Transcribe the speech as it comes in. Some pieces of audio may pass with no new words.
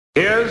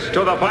Here's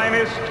to the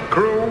finest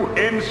crew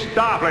in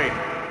Starfleet.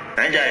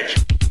 Engage.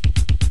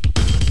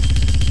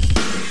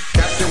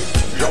 Captain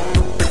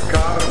Jean-Luc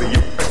Picard of the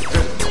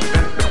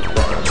USS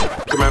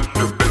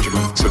Commander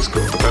Benjamin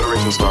Sisko, the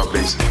Federation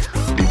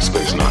Starbase, Deep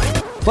Space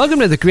Nine.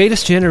 Welcome to the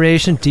Greatest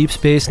Generation, Deep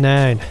Space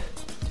Nine.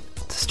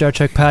 It's a Star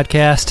Trek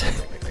podcast.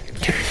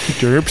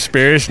 Deep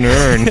Space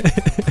Nine.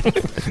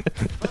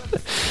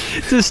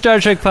 It's a Star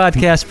Trek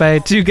podcast by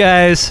two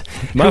guys.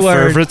 My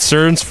favorite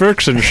science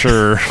fiction,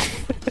 sure.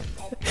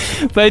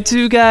 By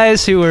two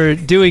guys who were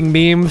doing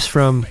memes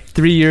from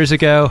 3 years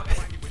ago.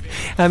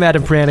 I'm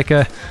Adam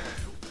Pranica.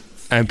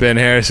 I'm Ben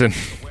Harrison.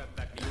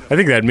 I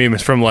think that meme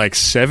is from like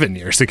 7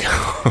 years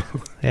ago.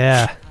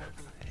 Yeah,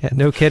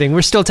 no kidding.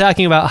 We're still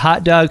talking about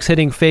hot dogs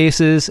hitting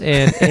faces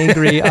and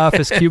angry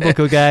office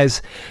cubicle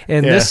guys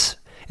in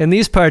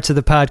these parts of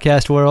the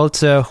podcast world.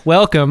 So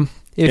welcome.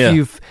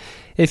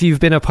 If you've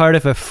been a part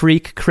of a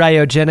freak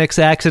cryogenics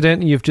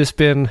accident and you've just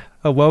been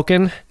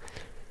awoken,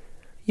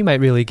 you might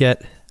really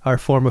get our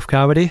form of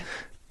comedy.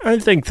 I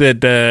think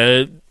that,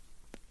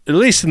 at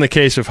least in the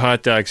case of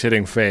hot dogs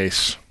hitting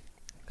face,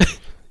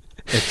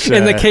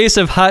 in the case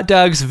of hot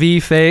dogs v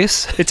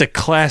face, it's a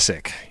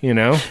classic, you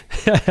know?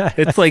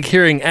 It's like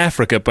hearing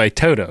Africa by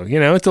Toto, you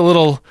know? It's a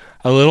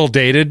little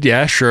dated,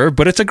 yeah, sure,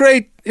 but it's a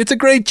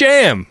great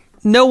jam.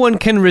 No one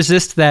can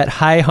resist that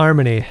high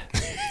harmony.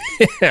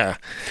 Yeah.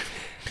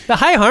 The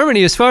high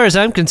harmony, as far as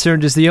I'm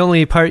concerned, is the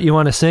only part you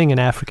want to sing in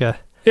Africa.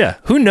 Yeah.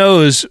 Who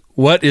knows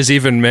what is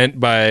even meant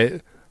by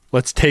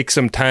let's take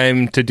some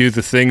time to do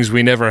the things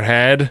we never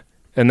had,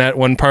 and that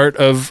one part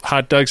of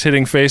hot dogs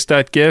hitting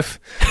face.gif?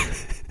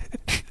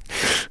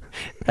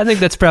 I think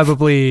that's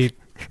probably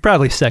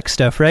sex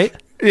stuff, right?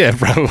 Yeah,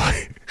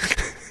 probably.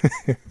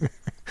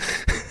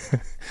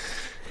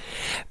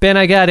 Ben,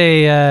 I got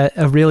a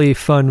really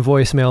fun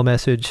voicemail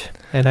message,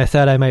 and I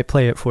thought I might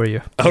play it for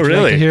you. Oh,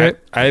 really? Like to hear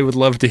it? I would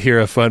love to hear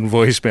a fun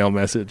voicemail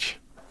message.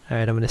 All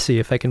right, I'm going to see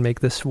if I can make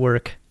this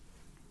work.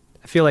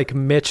 I feel like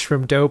Mitch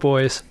from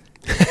Doughboys.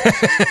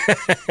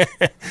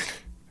 I've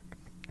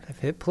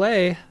hit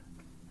play.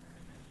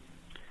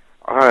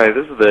 Hi,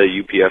 this is the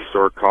UPS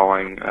store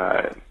calling,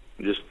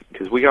 just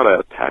because we got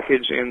a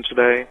package in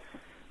today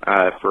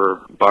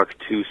for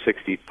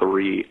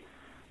 $2.63,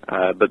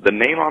 but the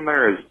name on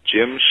there is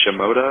Jim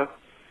Shimoda,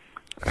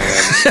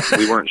 and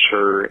we weren't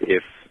sure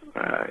if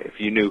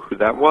you knew who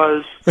that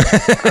was,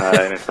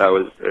 and if that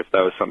was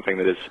something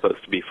that is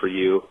supposed to be for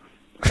you.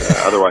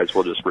 Otherwise,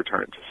 we'll just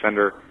return it to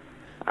sender.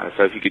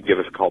 So if you could give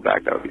us a call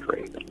back, that would be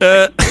great.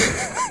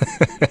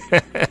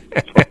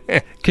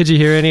 Could you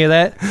hear any of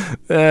that?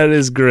 That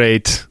is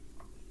great.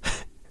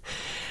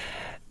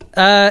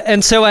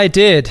 And so I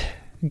did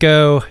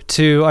go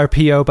to our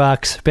P.O.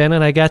 box, Ben,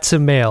 and I got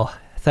some mail.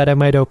 I thought I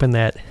might open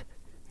that.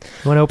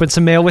 You want to open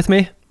some mail with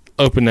me?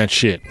 Open that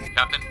shit.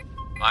 Captain,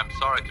 I'm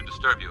sorry to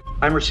disturb you.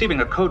 I'm receiving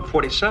a code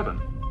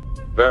 47.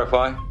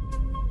 Verify.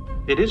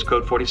 It is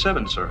code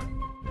 47, sir.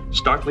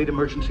 Starfleet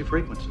emergency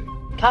frequency.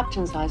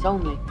 Captain size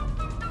only.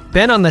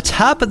 Ben, on the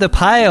top of the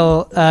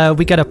pile,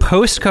 we got a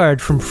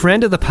postcard from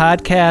friend of the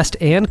podcast,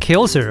 Ann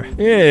Kilzer.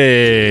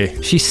 Yay.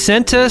 She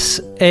sent us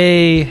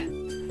a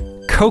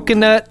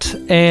coconut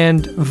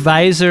and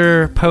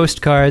visor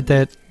postcard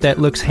that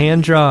looks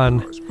hand-drawn,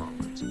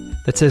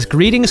 that says,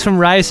 "Greetings from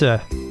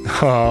Risa."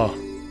 Oh.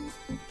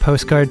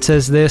 Postcard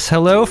says this: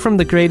 "Hello from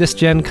the greatest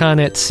Gen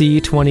Con at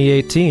Sea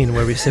 2018,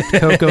 where we sipped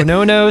Coco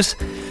No-Nos.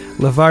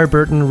 LeVar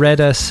Burton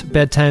read us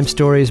bedtime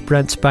stories,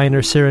 Brent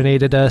Spiner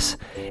serenaded us,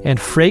 and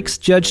Frakes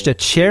judged a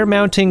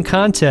chair-mounting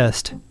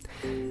contest.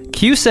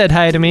 Q said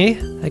hi to me.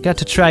 I got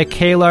to try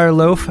Kalar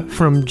Loaf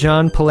from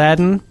John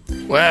Paladin.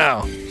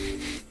 Wow.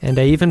 And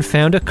I even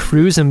found a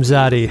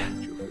Cruzumzadi.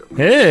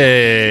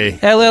 Hey.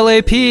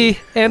 LLAP,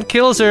 and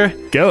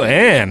Kilzer. Go,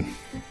 Ann.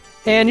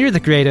 Ann, you're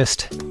the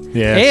greatest."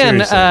 Yeah,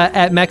 Ann, seriously.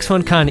 at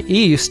MaxFunCon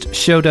East,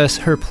 showed us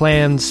her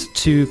plans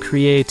to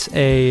create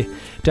a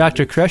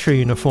Dr. Crusher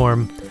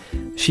uniform.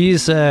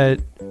 She's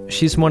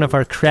one of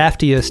our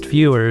craftiest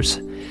viewers,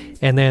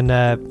 and then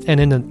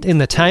in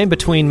the time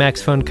between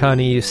MaxFunCon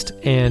East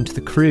and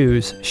the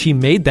cruise, she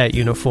made that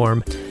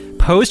uniform,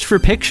 posed for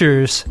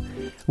pictures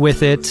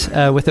with it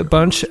with a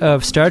bunch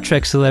of Star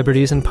Trek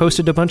celebrities, and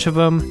posted a bunch of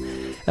them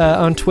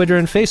on Twitter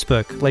and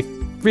Facebook. Like,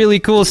 really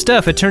cool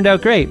stuff. It turned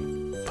out great.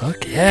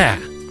 Fuck yeah.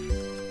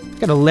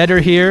 Got a letter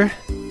here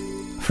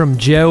from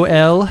Joe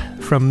L.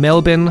 from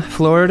Melbourne,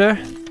 Florida.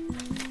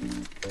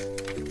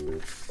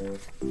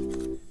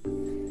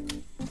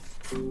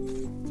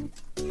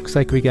 Looks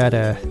like we got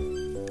a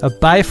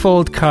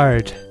bifold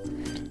card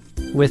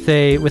with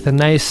a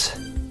nice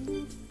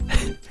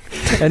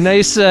a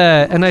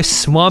nice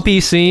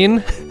swampy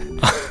scene.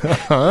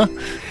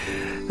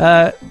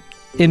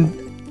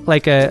 In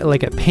like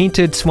a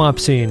painted swamp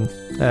scene.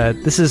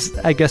 This is,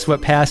 I guess,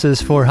 what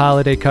passes for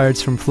holiday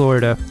cards from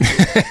Florida.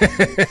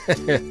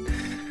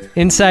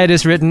 Inside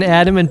is written,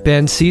 "Adam and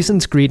Ben,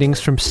 season's greetings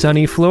from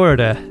sunny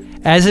Florida.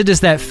 As it is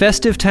that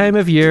festive time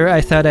of year,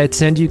 I thought I'd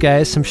send you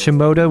guys some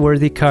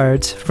Shimoda-worthy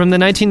cards from the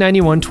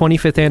 1991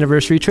 25th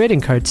anniversary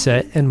trading card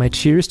set, and my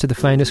cheers to the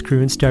finest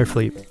crew in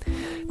Starfleet.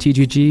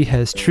 TGG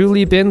has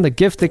truly been the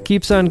gift that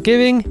keeps on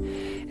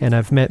giving, and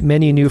I've met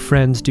many new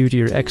friends due to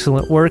your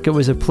excellent work. It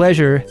was a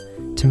pleasure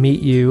to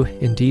meet you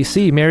in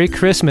DC. Merry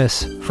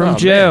Christmas from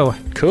Joe.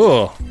 Man.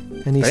 Cool.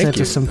 And he sent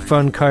us some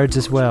fun cards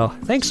as well.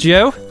 Thanks,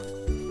 Joe.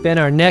 Ben,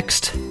 our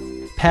next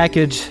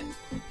package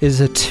is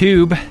a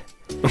tube.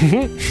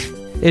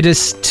 It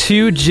is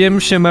to Jim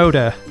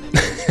Shimoda.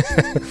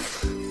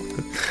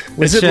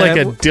 Is it like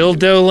a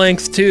dildo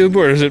length tube,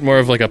 or is it more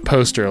of like a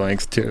poster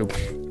length tube?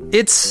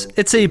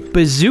 It's a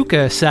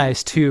bazooka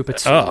sized tube.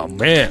 Oh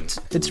man,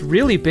 it's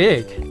really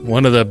big.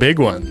 One of the big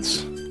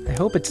ones. I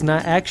hope it's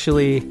not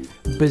actually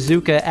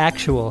bazooka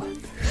actual.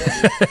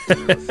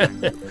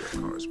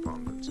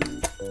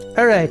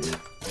 All right,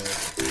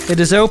 it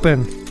is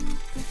open.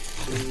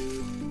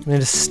 And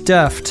it is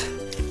stuffed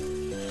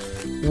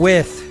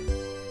with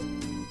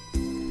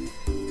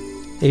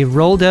a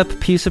rolled up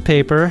piece of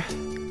paper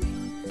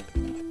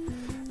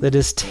that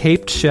is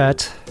taped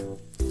shut.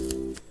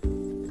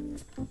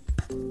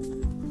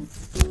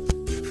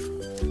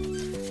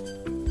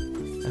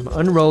 I'm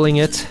unrolling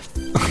it.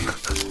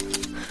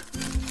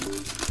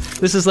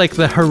 This is like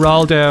the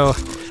Geraldo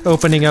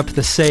opening up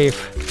the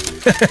safe.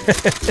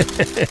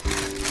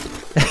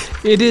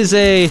 It is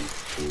a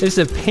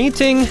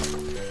painting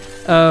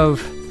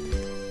of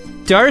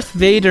Darth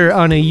Vader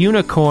on a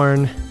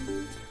unicorn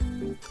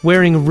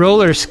wearing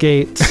roller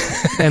skates,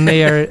 and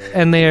they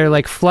are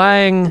like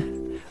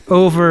flying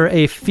over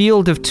a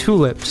field of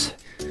tulips.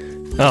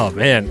 Oh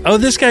man. Oh,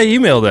 this guy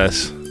emailed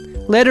us.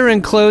 Letter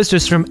enclosed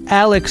is from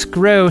Alex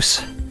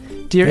Gross.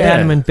 Dear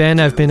Adam and Ben,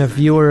 I've been a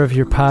viewer of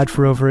your pod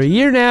for over a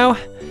year now.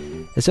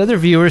 As other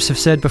viewers have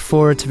said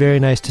before, it's very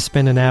nice to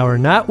spend an hour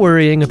not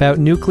worrying about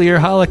nuclear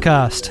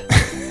holocaust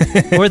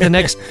or the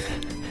next,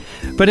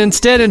 but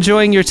instead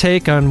enjoying your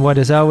take on what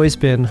has always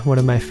been one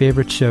of my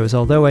favorite shows.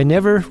 Although I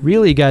never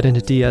really got into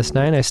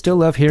DS9, I still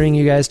love hearing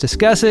you guys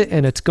discuss it,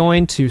 and it's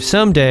going to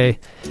someday,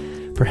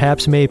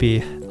 perhaps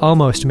maybe,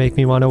 almost make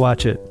me want to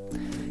watch it.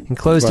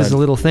 Enclosed is a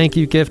little thank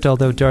you gift,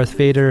 although Darth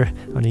Vader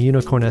on a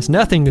unicorn has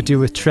nothing to do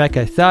with Trek,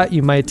 I thought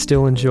you might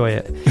still enjoy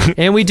it.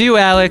 And we do,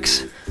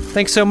 Alex.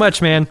 Thanks so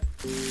much, man.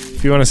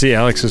 If you want to see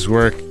Alex's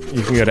work,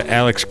 you can go to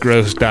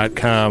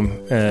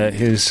alexgross.com.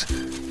 He's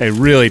a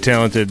really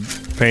talented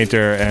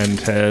painter and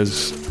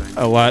has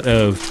a lot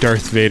of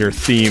Darth Vader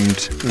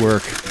themed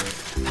work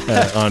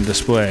on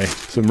display.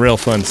 Some real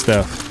fun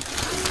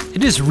stuff.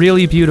 It is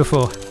really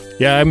beautiful.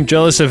 Yeah, I'm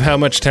jealous of how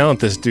much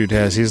talent this dude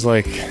has. He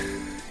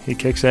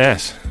kicks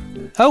ass.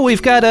 Oh,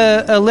 we've got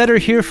a letter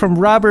here from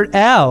Robert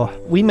Al.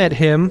 We met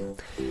him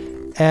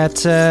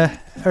at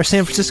our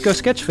San Francisco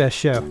Sketchfest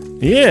show.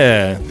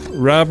 Yeah,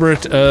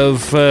 Robert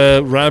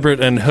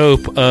and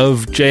Hope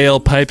of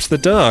JL Pipes the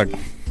dog.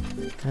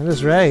 That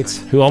is right.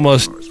 Who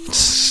almost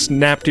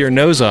snapped your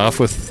nose off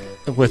with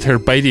her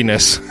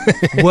bitiness.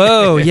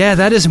 Whoa, yeah,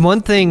 that is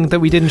one thing that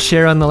we didn't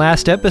share on the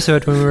last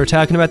episode when we were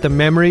talking about the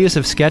memories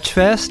of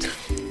Sketchfest.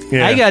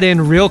 Yeah. I got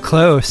in real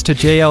close to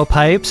JL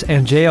Pipes,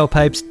 and JL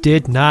Pipes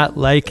did not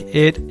like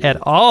it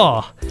at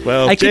all.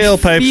 Well, JL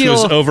Pipes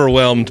was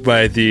overwhelmed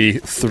by the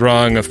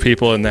throng of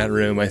people in that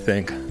room, I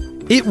think.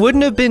 It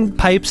wouldn't have been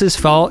Pipes'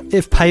 fault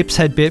if Pipes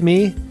had bit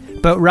me,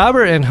 but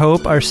Robert and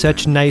Hope are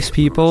such nice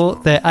people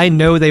that I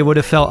know they would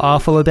have felt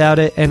awful about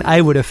it, and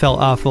I would have felt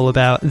awful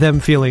about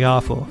them feeling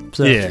awful.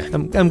 So yeah.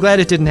 I'm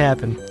glad it didn't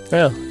happen.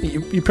 Well,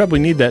 you probably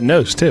need that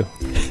nose, too.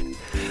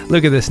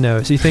 Look at this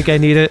nose. You think I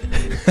need it?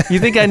 You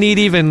think I need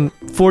even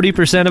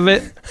 40% of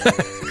it?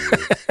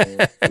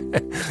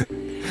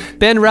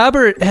 Ben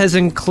Robert has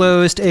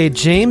enclosed a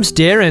James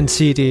Darren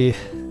CD.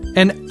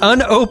 An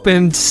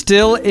unopened,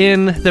 still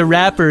in the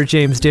wrapper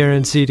James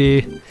Darren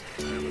CD.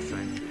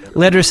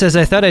 Letter says,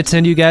 I thought I'd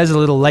send you guys a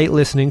little light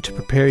listening to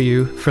prepare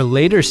you for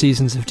later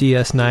seasons of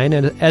DS9,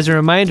 and as a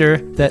reminder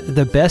that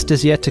the best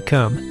is yet to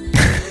come.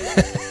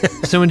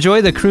 So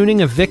enjoy the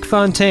crooning of Vic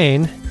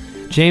Fontaine.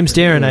 James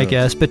Darren, I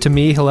guess, but to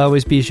me, he'll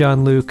always be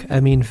Jean-Luc,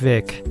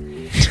 Vic,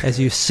 as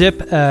you sip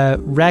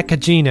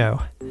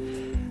Raccagino.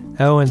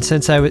 Oh, and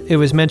since it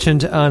was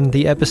mentioned on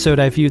the episode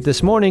I viewed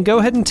this morning, go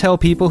ahead and tell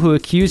people who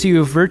accuse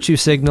you of virtue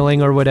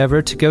signaling or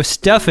whatever to go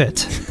stuff it.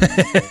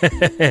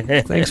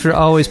 Thanks for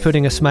always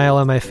putting a smile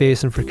on my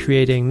face and for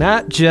creating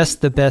not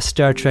just the best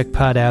Star Trek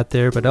pod out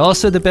there, but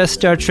also the best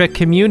Star Trek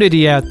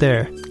community out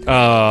there.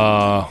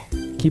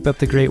 Keep up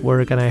the great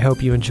work, and I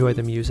hope you enjoy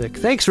the music.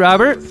 Thanks,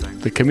 Robert.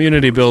 The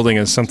community building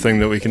is something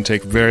that we can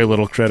take very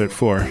little credit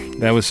for.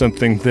 That was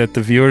something that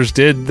the viewers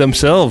did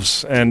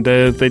themselves, and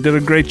they did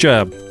a great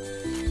job.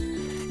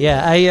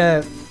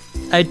 Yeah,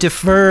 I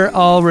defer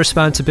all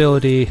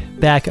responsibility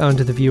back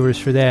onto the viewers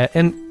for that,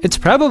 and it's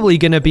probably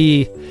going to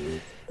be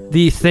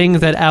the thing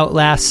that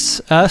outlasts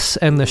us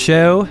and the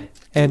show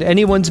and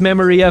anyone's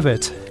memory of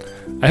it.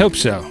 I hope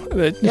so.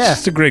 It's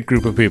just a great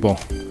group of people.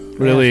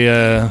 Really,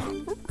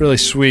 really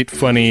sweet,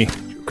 funny,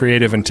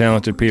 creative, and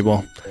talented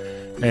people.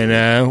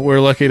 And we're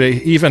lucky to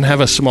even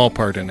have a small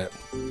part in it.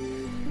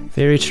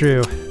 Very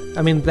true.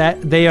 I mean,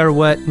 that they are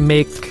what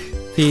make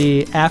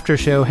the after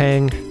show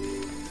hang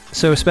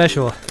so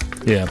special.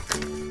 Yeah.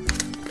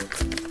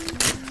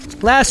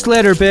 Last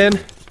letter, Ben.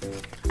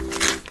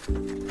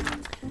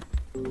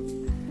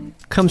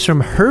 comes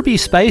from Herbie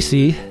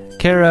Spicy,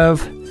 care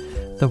of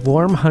the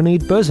Warm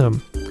Honeyed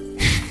Bosom.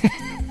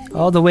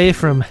 All the way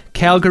from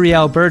Calgary,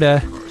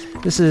 Alberta.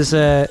 This is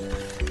a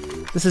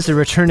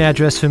return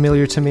address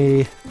familiar to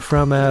me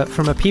from a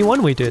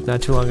P1 we did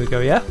not too long ago,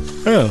 yeah?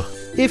 Oh.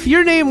 If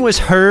your name was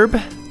Herb,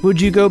 would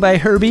you go by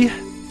Herbie?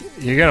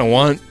 You're going to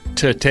want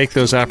to take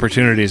those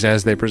opportunities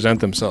as they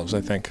present themselves,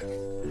 I think.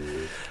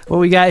 What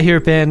we got here,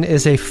 Ben,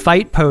 is a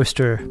fight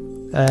poster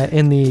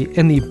in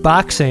the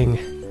boxing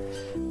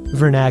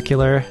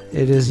vernacular.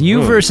 It is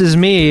you versus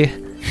me.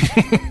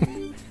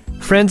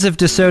 Friends of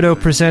DeSoto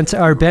presents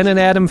Are Ben and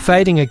Adam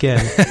Fighting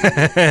Again?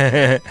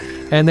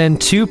 And then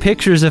 2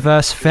 pictures of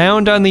us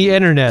found on the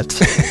internet.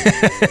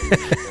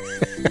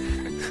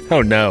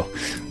 Oh, no.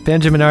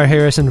 Benjamin R.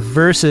 Harrison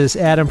versus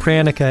Adam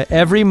Pranica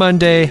every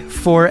Monday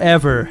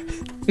forever.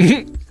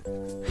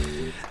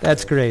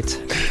 That's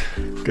great.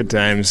 Good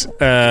times.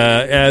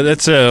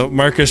 That's a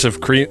Marcus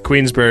of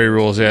Queensberry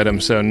rules,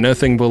 Adam, so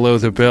nothing below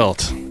the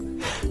belt.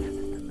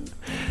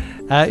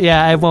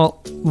 Yeah, I won't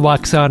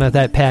Waxana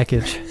that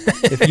package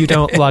if you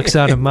don't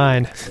Waxana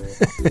mine.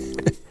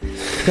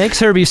 Thanks,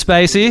 Herbie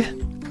Spicy.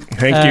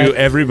 Thank you,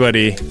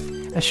 everybody.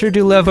 I sure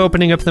do love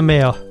opening up the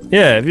mail.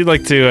 Yeah, if you'd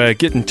like to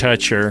get in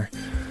touch or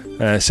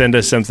send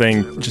us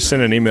something, just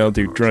send an email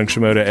to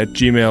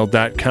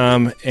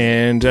drunkshimoda@gmail.com,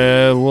 and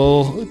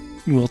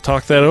we'll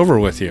talk that over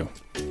with you.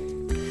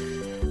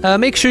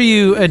 Make sure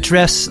you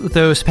address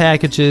those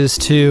packages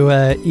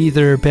to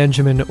either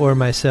Benjamin or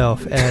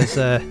myself, as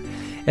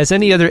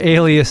any other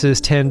aliases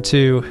tend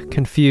to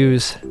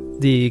confuse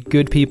the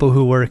good people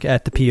who work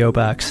at the P.O.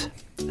 Box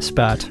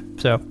spot.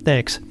 So,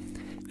 thanks.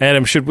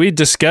 Adam, should we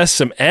discuss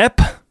some ep?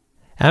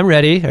 I'm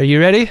ready. Are you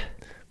ready?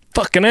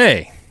 Fucking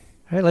A. All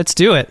right, let's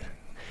do it.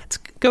 Let's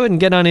go ahead and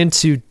get on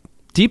into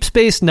Deep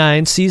Space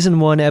Nine, Season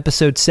 1,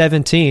 Episode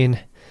 17,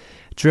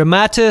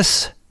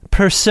 Dramatis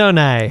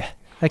Personae.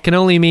 That can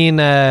only mean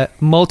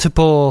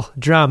multiple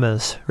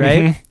dramas,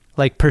 right? Mm-hmm.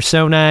 Like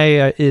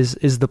personae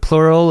is the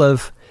plural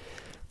of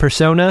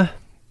persona?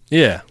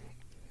 Yeah.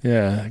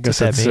 Yeah, I guess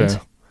that means.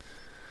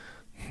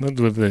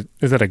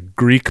 Is that a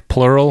Greek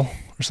plural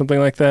or something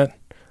like that?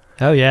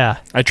 Oh, yeah.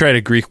 I tried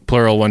a Greek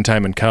plural one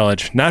time in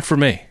college. Not for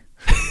me.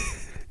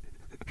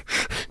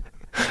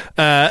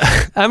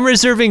 I'm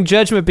reserving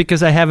judgment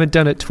because I haven't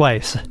done it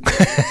twice.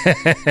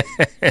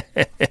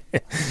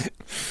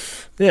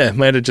 Yeah, it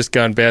might have just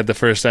gone bad the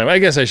first time. I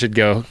guess I should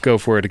go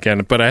for it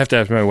again, but I have to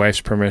have my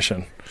wife's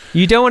permission.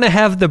 You don't want to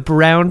have the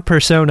brown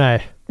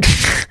personae.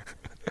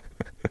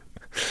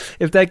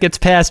 If that gets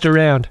passed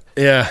around.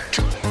 Yeah.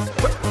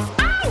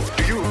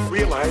 Do you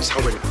realize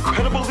how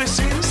incredible this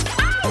is?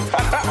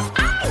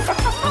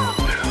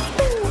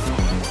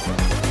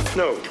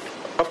 No,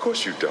 of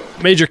course you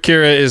don't. Major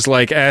Kira is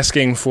like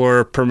asking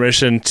for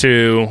permission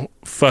to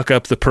fuck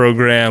up the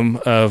program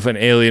of an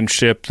alien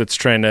ship that's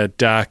trying to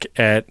dock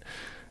at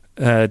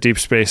Deep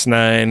Space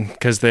Nine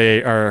because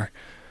they are,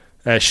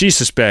 she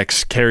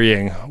suspects,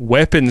 carrying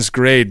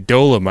weapons-grade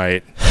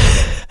dolomite.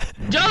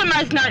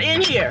 Dolomite's not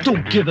in here.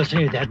 Don't give us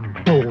any of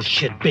that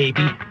bullshit,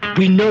 baby.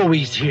 We know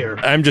he's here.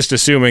 I'm just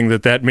assuming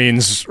that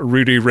means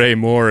Rudy Ray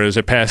Moore is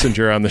a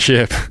passenger on the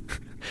ship.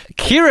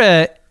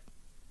 Kira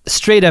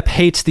straight up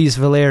hates these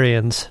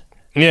Valerians.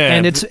 Yeah.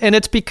 And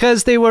it's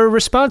because they were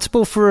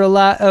responsible for a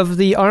lot of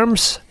the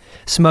arms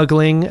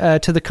smuggling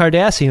to the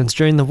Cardassians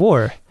during the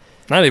war.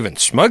 Not even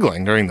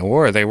smuggling during the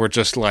war. They were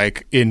just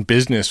like in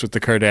business with the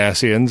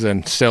Cardassians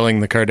and selling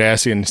the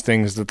Cardassians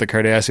things that the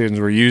Cardassians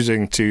were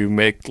using to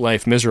make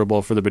life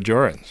miserable for the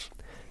Bajorans.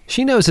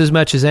 She knows as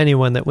much as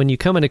anyone that when you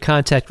come into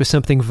contact with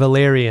something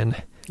Valerian,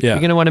 you're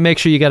going to want to make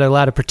sure you got a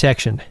lot of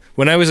protection.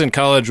 When I was in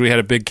college, we had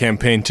a big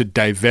campaign to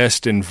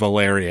divest in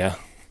Valeria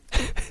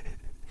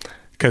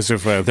because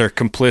of their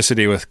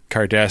complicity with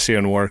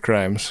Cardassian war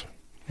crimes.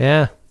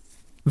 Yeah.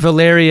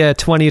 Valeria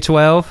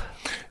 2012.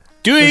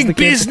 Doing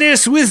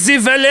business with the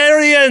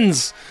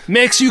Valerians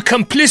makes you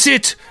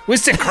complicit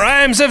with the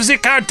crimes of the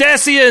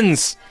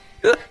Cardassians.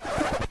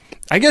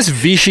 I guess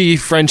Vichy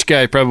French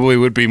guy probably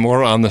would be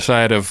more on the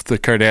side of the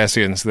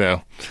Cardassians,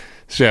 though.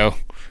 So,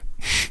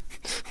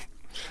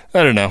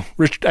 I don't know.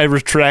 I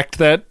retract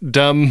that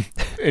dumb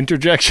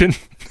interjection.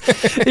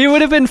 It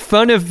would have been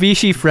fun if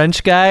Vichy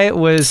French guy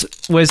was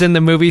in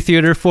the movie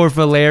theater for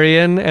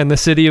Valerian and the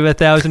City of a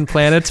Thousand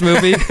Planets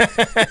movie.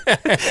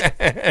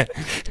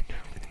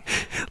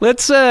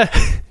 Let's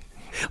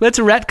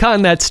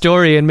retcon that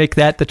story and make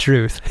that the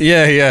truth.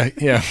 Yeah.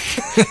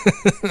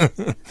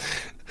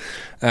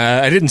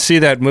 I didn't see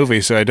that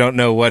movie, so I don't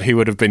know what he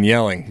would have been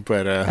yelling.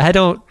 But I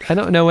don't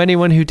know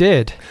anyone who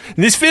did.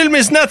 This film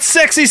is not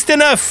sexist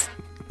enough.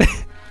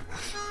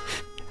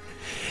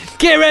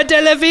 Cara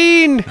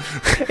Delevingne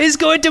is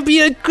going to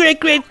be a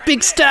great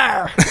big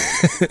star.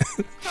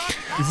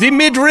 The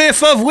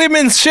midriff of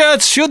women's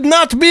shirts should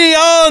not be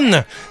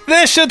on.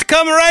 They should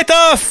come right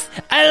off.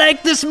 I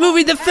liked this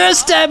movie the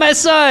first time I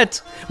saw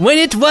it, when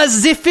it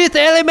was The Fifth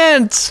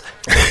Element.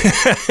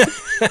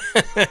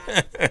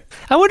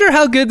 I wonder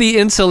how good the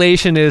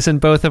insulation is in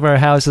both of our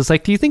houses.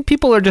 Like, do you think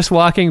people are just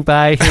walking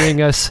by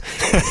hearing us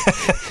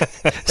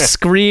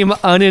scream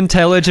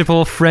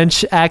unintelligible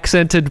French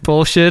accented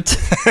bullshit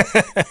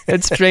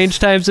at strange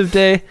times of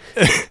day?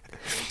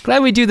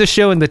 Glad we do the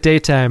show in the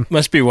daytime.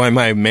 Must be why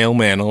my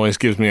mailman always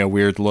gives me a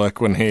weird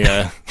look when he...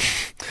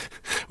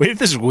 We have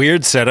this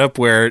weird setup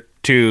where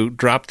to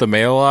drop the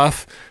mail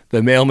off,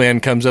 the mailman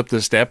comes up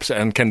the steps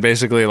and can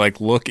basically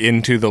like look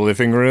into the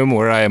living room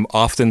where I am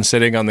often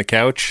sitting on the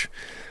couch.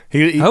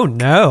 Oh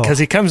no! Because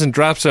he comes and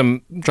drops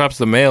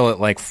the mail at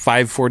like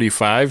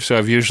 5:45. So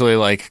I've usually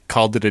like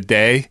called it a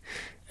day,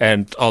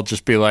 and I'll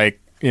just be like,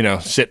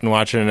 sitting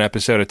watching an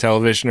episode of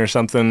television or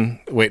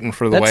something, waiting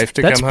for the wife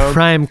to come home. That's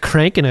prime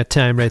cranking a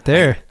time right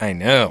there. I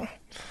know.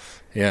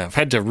 Yeah, I've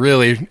had to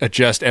really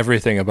adjust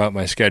everything about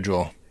my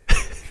schedule.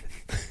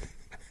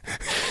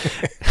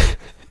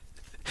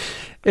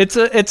 It's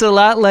a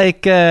lot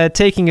like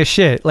taking a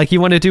shit. Like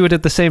you want to do it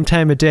at the same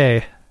time of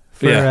day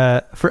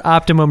for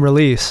optimum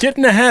release. Get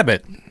in the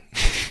habit.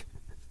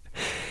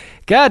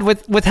 God,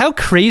 with how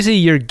crazy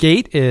your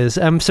gate is,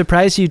 I'm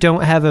surprised you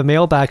don't have a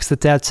mailbox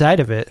that's outside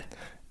of it.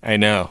 I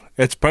know.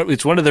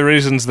 It's one of the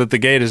reasons that the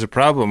gate is a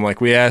problem.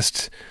 Like we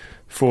asked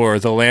for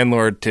the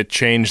landlord to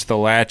change the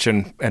latch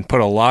and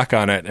put a lock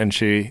on it, and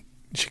she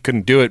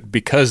couldn't do it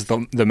because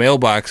the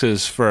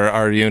mailboxes for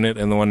our unit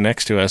and the one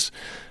next to us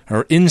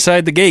are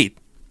inside the gate.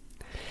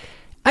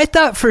 I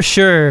thought for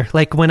sure,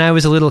 like when I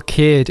was a little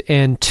kid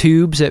and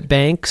tubes at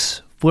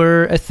banks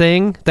were a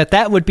thing,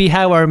 that would be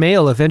how our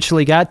mail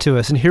eventually got to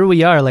us. And here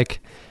we are, like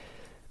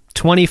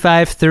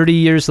 25, 30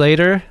 years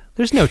later.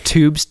 There's no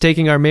tubes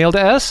taking our mail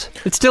to us.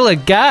 It's still a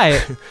guy.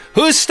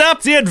 Who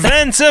stopped the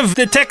advance of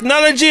the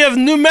technology of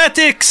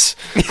pneumatics?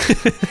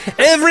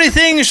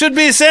 Everything should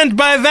be sent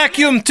by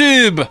vacuum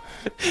tube.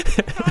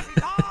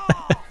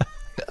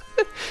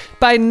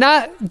 By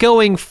not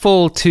going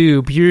full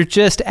tube, you're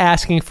just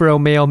asking for a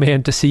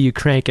mailman to see you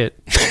crank it.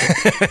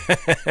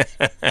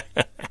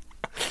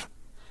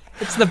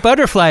 It's the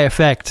butterfly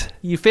effect.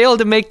 You failed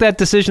to make that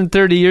decision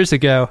 30 years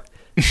ago.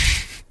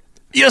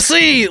 You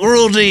see,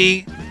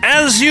 Rudy,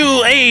 as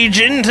you age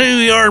into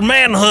your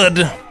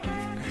manhood,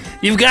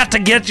 you've got to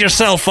get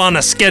yourself on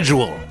a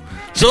schedule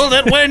so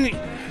that when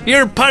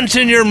you're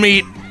punching your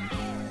meat,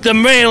 the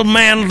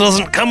mailman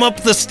doesn't come up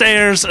the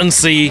stairs and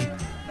see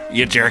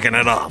you jerking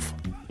it off.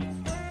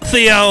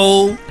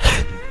 Theo.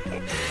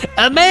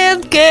 A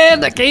man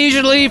can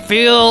occasionally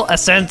feel a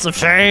sense of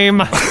shame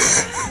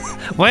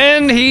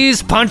when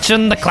he's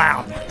punching the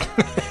clown.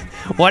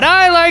 What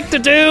I like to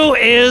do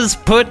is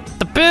put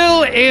the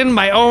pill in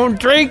my own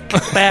drink.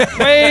 That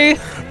way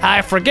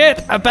I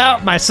forget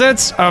about my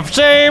sense of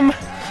shame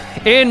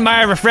in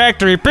my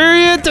refractory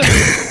period.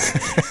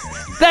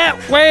 That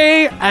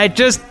way I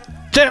just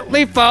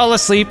gently fall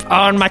asleep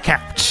on my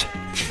couch.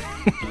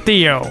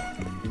 Theo.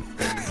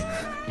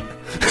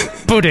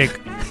 Pudding.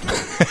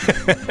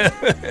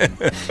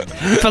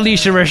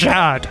 Felicia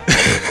Rashad.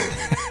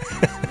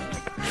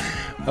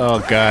 Oh,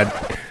 God.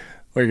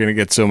 We're going to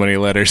get so many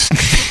letters.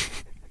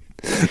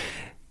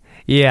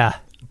 Yeah.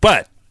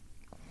 But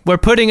we're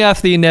putting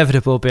off the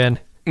inevitable, Ben.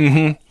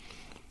 Mm-hmm.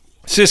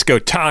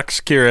 Sisko talks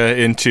Kira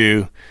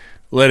into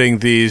letting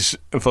these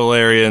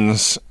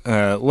Valerians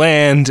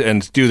land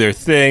and do their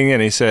thing,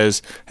 and he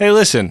says, hey,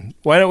 listen,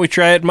 why don't we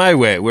try it my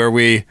way, where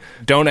we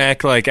don't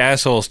act like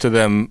assholes to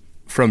them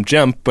from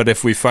jump, but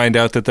if we find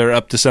out that they're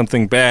up to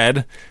something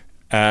bad,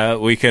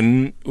 we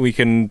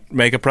can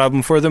make a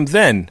problem for them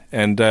then.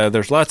 And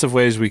there's lots of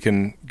ways we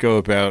can go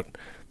about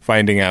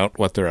finding out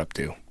what they're up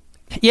to.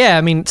 Yeah,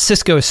 I mean,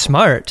 Sisko's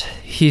smart.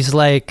 He's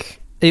like,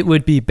 it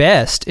would be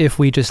best if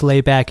we just lay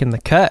back in the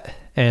cut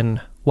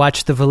and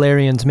watch the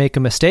Valerians make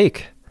a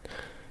mistake.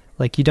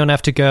 Like, you don't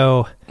have to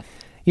go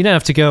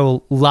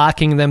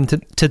locking them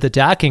to the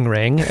docking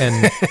ring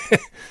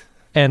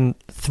and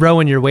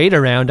throwing your weight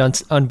around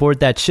on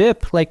board that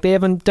ship. Like, they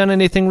haven't done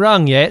anything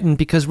wrong yet, and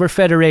because we're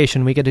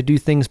Federation, we got to do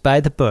things by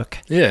the book.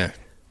 Yeah.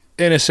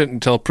 Innocent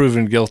until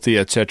proven guilty,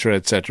 etc.,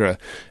 etc.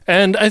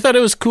 And I thought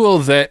it was cool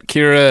that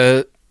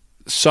Kira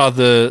saw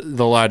the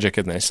logic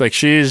in this. Like,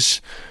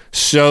 she's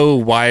so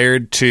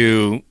wired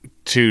to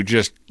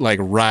just like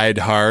ride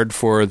hard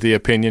for the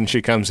opinion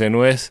she comes in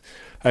with.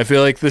 I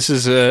feel like this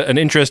is an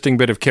interesting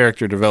bit of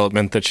character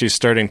development, that she's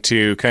starting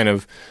to kind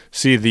of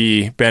see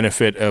the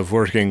benefit of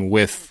working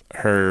with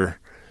her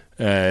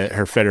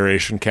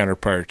Federation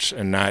counterparts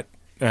and not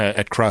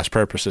at cross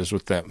purposes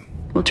with them.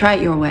 We'll try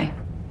it your way.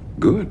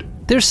 Good.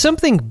 There's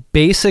something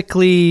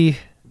basically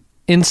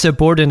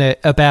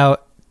insubordinate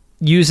about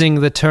using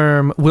the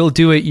term, we'll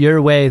do it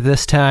your way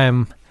this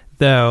time,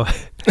 though,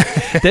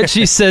 that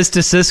she says to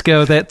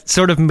Sisko that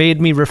sort of made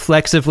me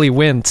reflexively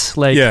wince.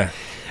 Like, yeah.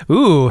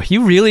 Ooh,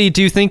 you really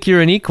do think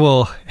you're an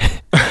equal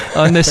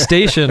on this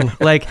station.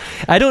 Like,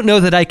 I don't know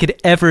that I could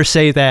ever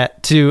say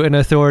that to an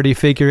authority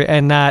figure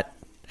and not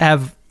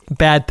have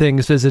bad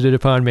things visited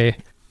upon me.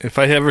 If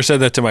I ever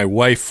said that to my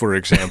wife, for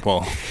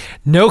example.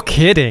 No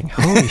kidding.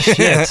 Holy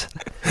shit.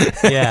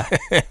 Yeah.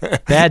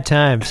 Bad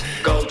times.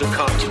 Go to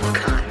cut.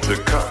 To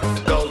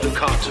cut. Go to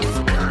cut.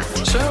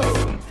 So,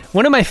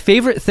 One of my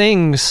favorite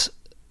things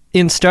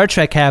in Star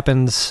Trek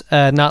happens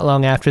not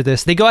long after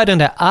this. They go out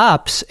into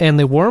ops, and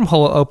the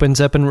wormhole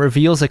opens up and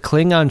reveals a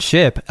Klingon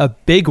ship, a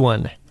big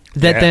one,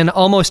 that then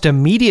almost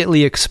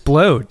immediately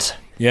explodes.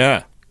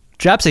 Yeah.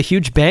 Drops a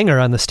huge banger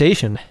on the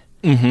station.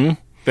 Mm-hmm.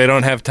 They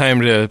don't have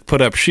time to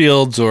put up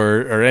shields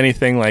or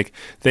anything. Like,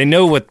 they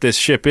know what this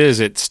ship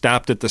is. It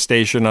stopped at the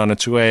station on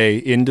its way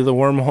into the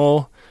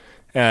wormhole,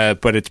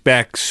 but it's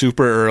back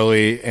super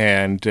early,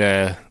 and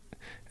the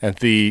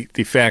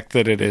fact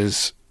that it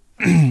is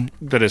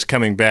that is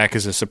coming back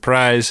is a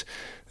surprise.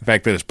 The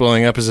fact that it's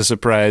blowing up is a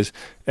surprise.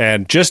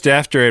 And just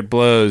after it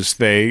blows,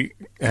 they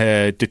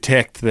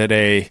detect that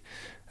a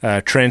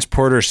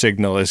transporter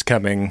signal is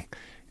coming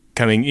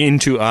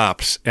into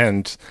ops,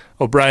 and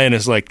O'Brien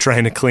is like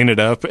trying to clean it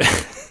up.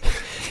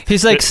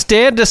 He's like,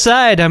 stand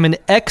aside, I'm an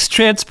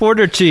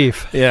ex-transporter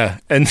chief. Yeah,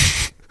 and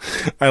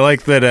I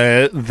like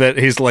that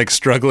he's like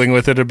struggling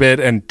with it a bit,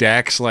 and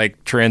Dax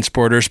like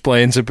transporter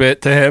splains a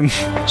bit to him.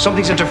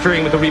 something's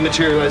interfering with the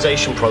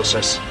rematerialization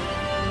process.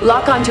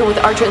 Lock onto it with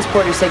our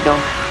transporter signal.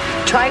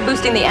 Try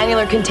boosting the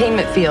annular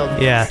containment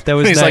field. Yeah, that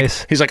was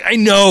nice. He's like, I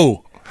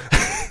know!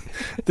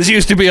 This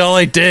used to be all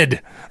I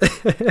did.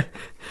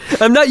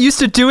 I'm not used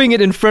to doing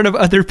it in front of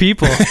other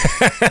people.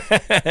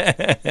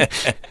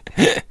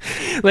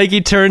 Like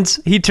he turns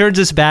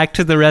his back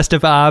to the rest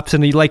of ops,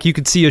 and you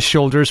could see his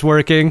shoulders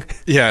working.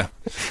 Yeah.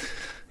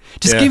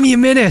 Just give me a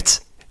minute.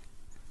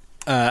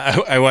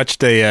 I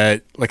watched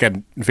a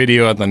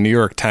video on the New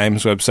York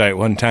Times website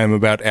one time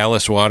about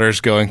Alice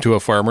Waters going to a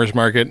farmer's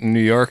market in New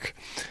York,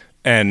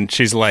 and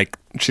she's like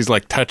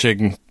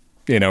touching,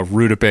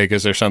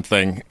 rutabagas or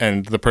something,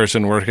 and the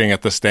person working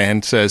at the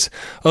stand says,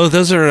 "Oh,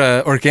 those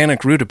are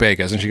organic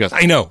rutabagas," and she goes,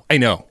 "I know."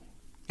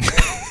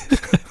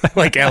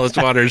 Like Alice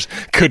Waters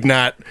could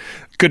not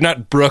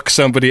brook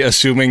somebody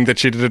assuming that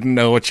she didn't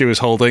know what she was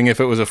holding if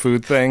it was a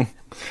food thing.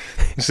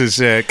 This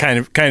is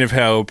kind of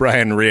how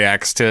Brian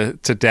reacts to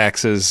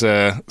Dax's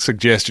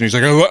suggestion. He's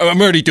like, "Oh,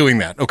 I'm already doing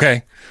that,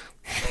 okay?"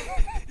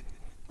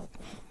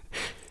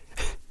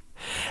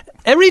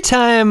 Every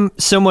time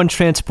someone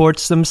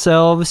transports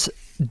themselves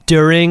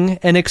during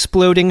an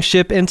exploding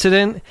ship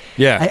incident,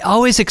 I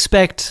always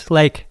expect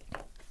like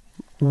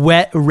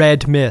wet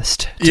red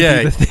mist to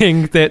be the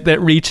thing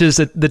that reaches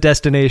the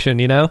destination,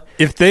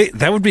 If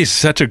that would be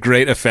such a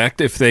great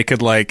effect if they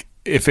could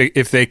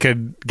if they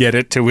could get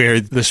it to where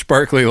the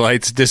sparkly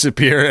lights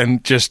disappear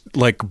and just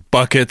like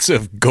buckets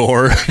of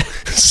gore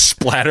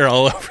splatter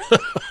all over.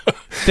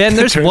 Ben,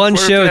 there's one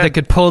show that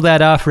could pull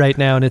that off right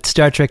now, and it's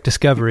Star Trek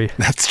Discovery.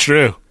 That's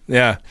true.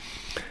 Yeah.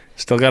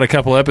 Still got a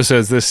couple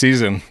episodes this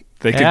season.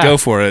 They could go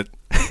for it.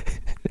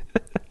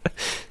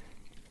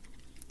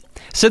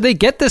 So they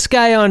get this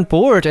guy on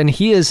board, and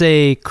he is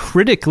a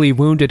critically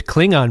wounded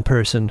Klingon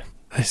person.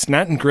 He's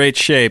not in great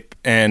shape,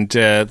 and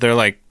they're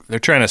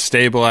trying to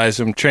stabilize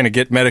him, trying to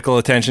get medical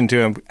attention to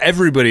him.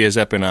 Everybody is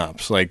up in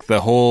ops. Like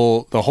the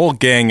whole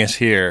gang is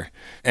here,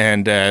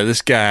 and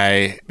this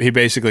guy, he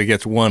basically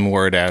gets one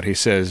word out. He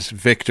says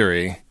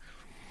victory,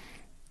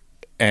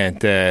 and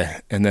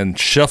then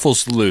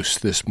shuffles loose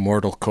this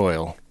mortal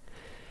coil.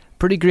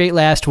 Pretty great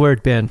last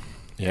word, Ben.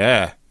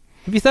 Yeah.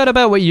 Have you thought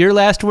about what your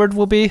last word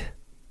will be?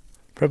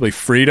 Probably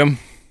freedom.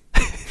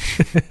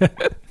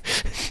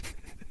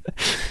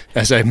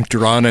 As I'm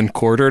drawn and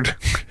quartered.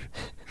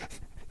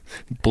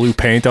 Blue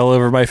paint all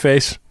over my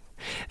face.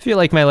 I feel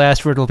like my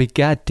last word will be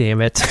God damn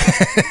it.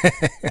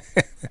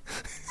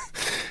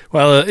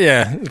 Well,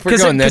 yeah. If we're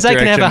going that direction, because I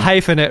can have a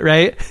hyphen in it,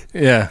 right?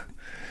 Yeah.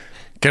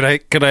 Could I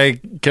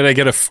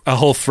get a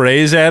whole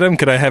phrase at him?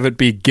 Could I have it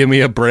be "Give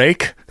me a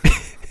break"?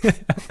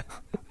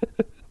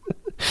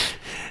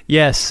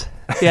 Yes.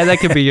 Yeah, that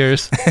could be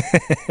yours.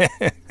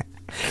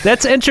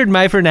 That's entered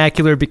my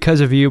vernacular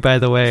because of you, by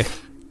the way.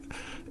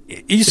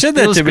 You said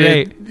that to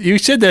me. You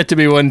said that to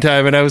me one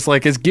time, and I was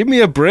like, "Is give me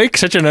a break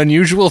such an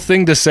unusual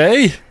thing to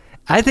say?"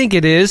 I think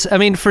it is. I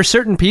mean, for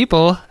certain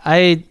people,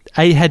 I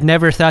had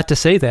never thought to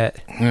say that.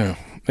 Yeah.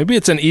 Maybe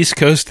it's an East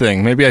Coast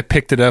thing. Maybe I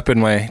picked it up in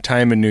my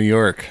time in New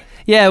York.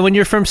 Yeah, when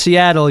you're from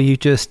Seattle, you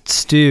just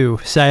stew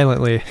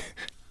silently.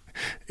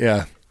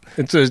 Yeah.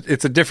 It's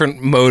a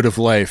different mode of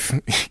life.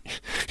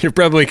 You're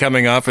probably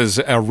coming off as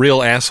a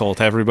real asshole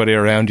to everybody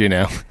around you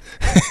now.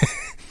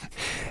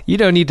 You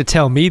don't need to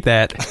tell me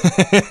that.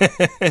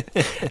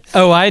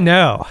 Oh, I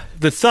know.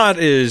 The thought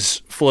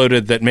is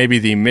floated that maybe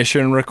the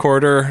mission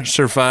recorder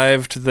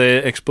survived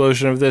the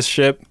explosion of this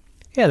ship.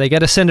 Yeah, they got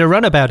to send a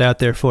runabout out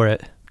there for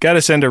it. Got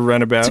to send a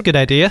runabout. That's a good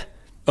idea.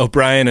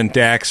 O'Brien and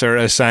Dax are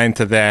assigned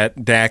to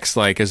that. Dax,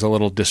 is a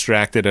little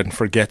distracted and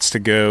forgets to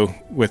go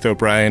with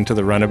O'Brien to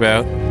the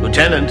runabout.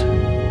 Lieutenant?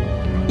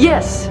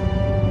 Yes.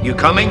 You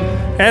coming?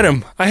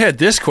 Adam, I had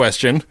this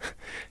question.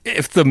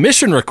 If the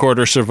mission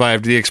recorder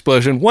survived the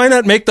explosion, why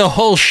not make the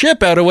whole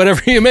ship out of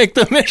whatever you make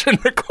the mission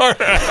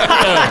recorder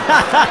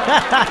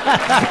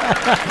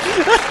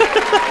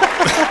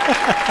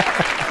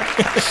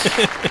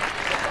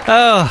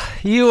Oh,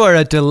 you are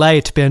a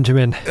delight,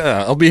 Benjamin.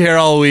 I'll be here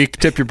all week.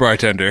 Tip your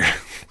bartender.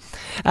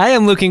 I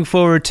am looking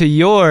forward to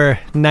your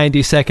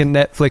 90-second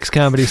Netflix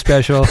comedy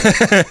special.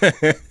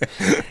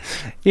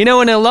 In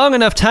a long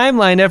enough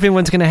timeline,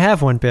 everyone's going to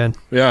have one, Ben.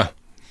 Yeah.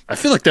 I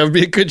feel like that would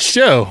be a good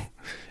show.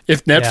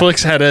 If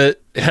Netflix had a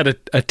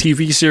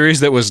TV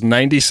series that was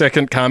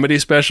 90-second comedy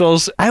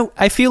specials.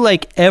 I feel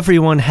like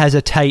everyone has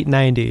a tight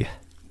 90,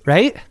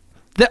 right?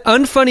 The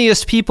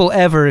unfunniest people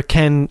ever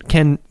can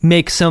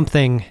make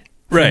something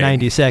for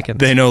 90 seconds.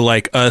 They know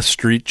like a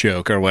street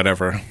joke or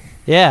whatever.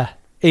 Yeah,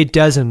 it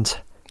doesn't.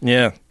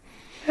 Yeah.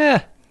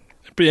 Yeah.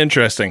 It'd be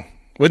interesting.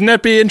 Wouldn't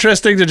that be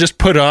interesting to just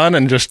put on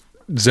and just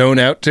zone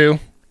out to?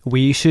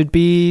 We should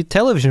be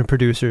television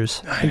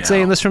producers. I've been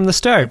saying this from the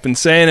start. I've been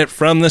saying it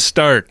from the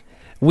start.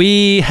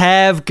 We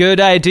have good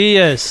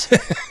ideas.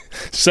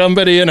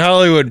 Somebody in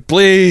Hollywood,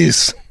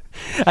 please.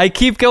 I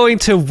keep going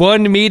to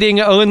one meeting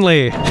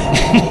only.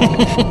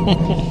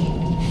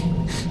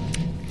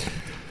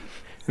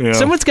 Yeah.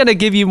 Someone's got to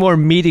give you more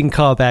meeting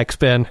callbacks,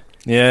 Ben.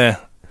 Yeah.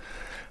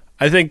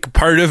 I think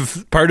part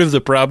of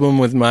the problem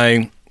with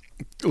my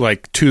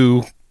like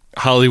 2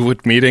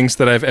 Hollywood meetings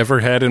that I've ever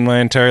had in my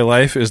entire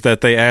life is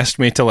that they asked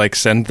me to like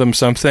send them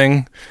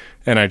something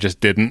and I just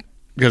didn't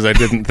because I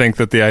didn't think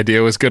that the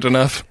idea was good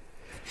enough.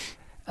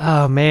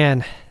 Oh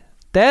man.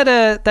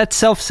 That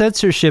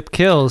self-censorship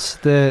kills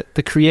the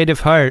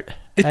creative heart.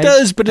 It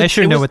does, but I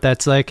sure know what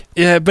that's like.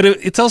 Yeah, but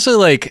it's also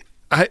like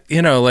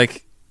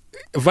like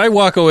if I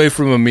walk away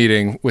from a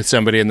meeting with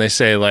somebody and they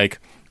say like,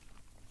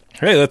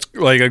 "Hey, that's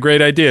like a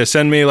great idea.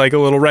 Send me like a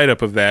little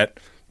write-up of that."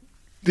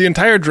 The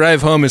entire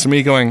drive home is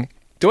me going,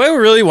 "Do I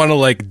really want to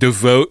like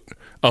devote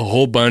a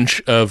whole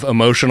bunch of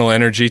emotional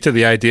energy to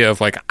the idea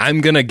of like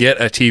I'm going to get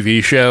a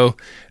TV show,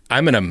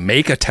 I'm going to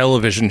make a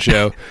television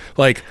show?"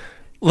 like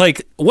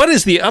what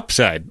is the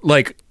upside?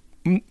 Like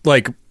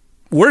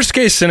worst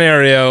case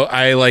scenario,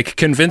 I like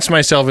convince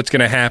myself it's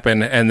going to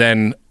happen, and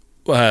then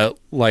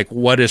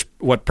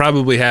what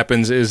probably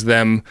happens is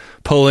them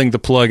pulling the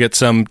plug at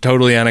some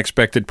totally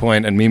unexpected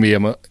point and me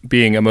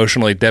being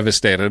emotionally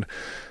devastated.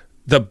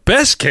 The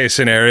best case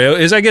scenario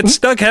is I get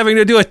stuck having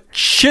to do a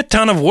shit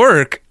ton of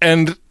work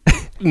and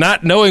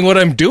not knowing what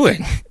I'm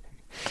doing.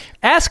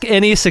 Ask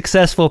any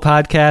successful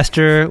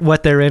podcaster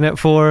what they're in it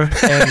for,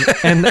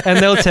 and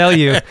they'll tell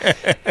you,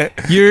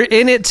 you're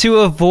in it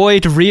to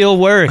avoid real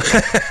work.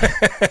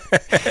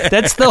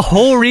 That's the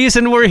whole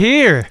reason we're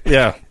here.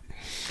 Yeah.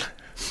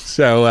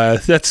 So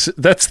that's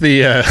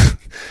the.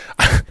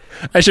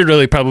 I should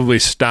really probably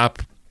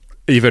stop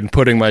even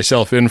putting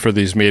myself in for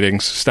these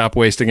meetings. Stop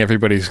wasting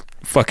everybody's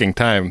fucking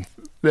time.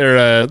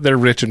 They're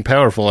rich and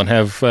powerful and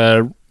have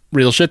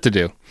real shit to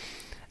do.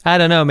 I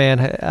don't know,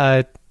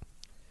 man.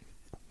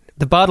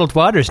 The bottled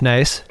water's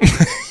nice.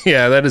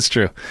 Yeah, that is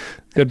true.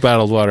 Good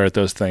bottled water at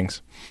those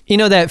things.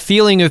 That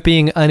feeling of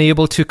being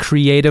unable to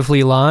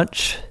creatively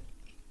launch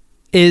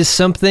is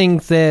something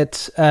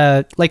that,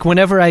 like,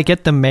 whenever I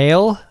get the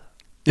mail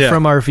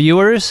from our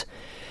viewers,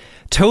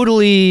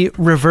 totally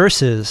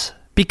reverses.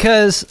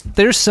 Because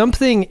there's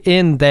something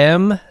in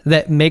them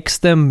that makes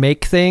them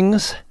make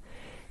things,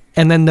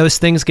 and then those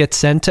things get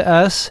sent to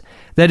us,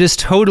 that is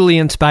totally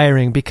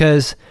inspiring,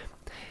 because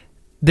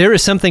there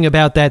is something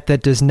about that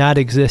does not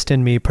exist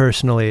in me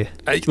personally.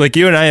 Like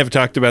you and I have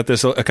talked about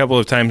this a couple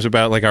of times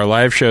about like our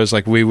live shows.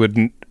 Like we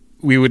wouldn't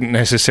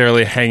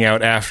necessarily hang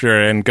out after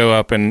and go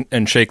up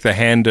and shake the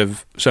hand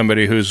of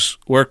somebody whose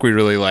work we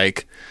really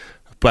like.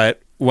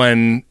 But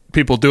when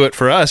people do it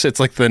for us, it's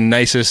like the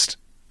nicest,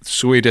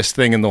 sweetest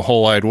thing in the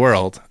whole wide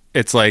world.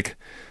 It's like,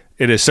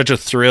 it is such a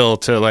thrill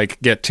to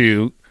like get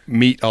to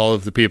meet all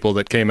of the people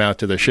that came out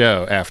to the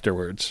show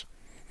afterwards.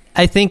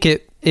 I think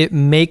it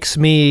makes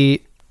me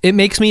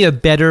a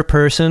better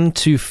person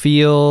to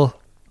feel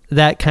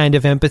that kind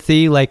of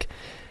empathy. Like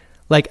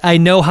I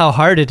know how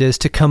hard it is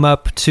to come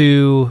up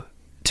to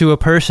a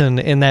person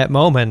in that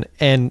moment.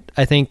 And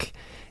I think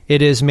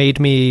it has made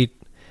me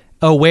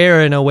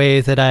aware in a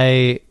way that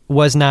I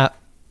was not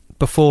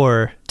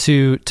before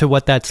to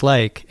what that's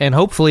like. And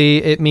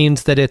hopefully it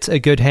means that it's a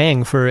good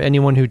hang for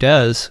anyone who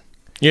does.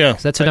 Yeah.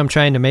 That's what I'm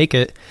trying to make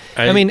it.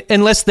 I mean,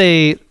 unless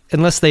they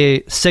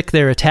sick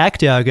their attack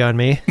dog on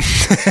me,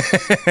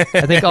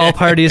 I think all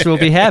parties will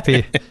be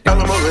happy. What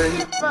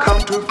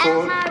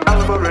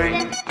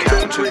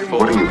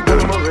are you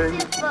doing?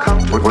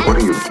 What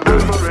are you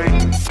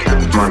doing?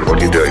 Come on,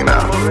 what are you doing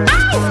now?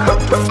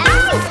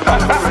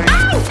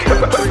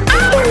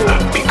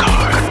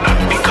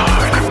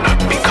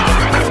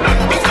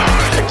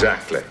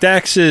 Exactly.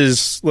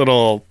 Dax's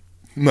little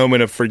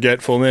moment of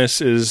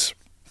forgetfulness is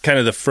kind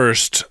of the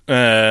first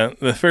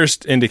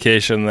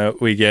indication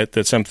that we get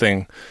that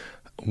something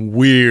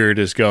weird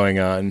is going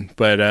on.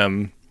 But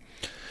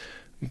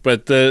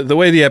the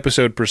way the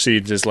episode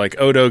proceeds is like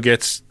Odo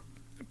gets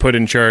put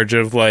in charge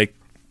of like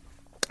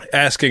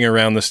asking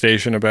around the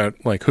station about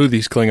like who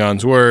these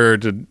Klingons were.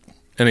 Did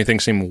anything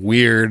seem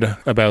weird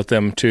about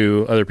them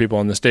to other people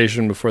on the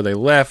station before they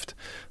left?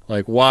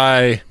 Like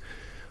why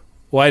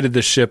did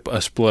the ship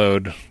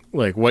explode?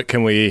 Like what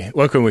can we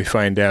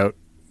find out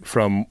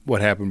from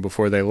what happened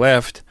before they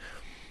left?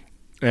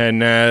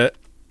 And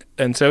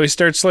And so he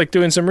starts like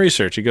doing some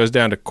research. He goes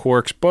down to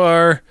Quark's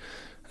bar,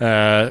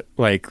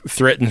 like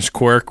threatens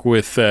Quark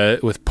with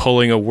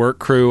pulling a work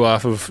crew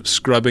off of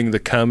scrubbing the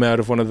cum out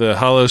of one of the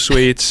hollow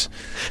suites.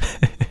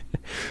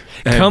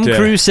 Cum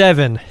Crew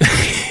 7.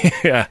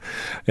 Yeah.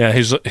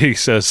 He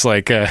says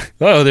like,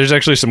 oh, there's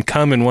actually some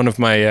cum in one of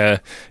my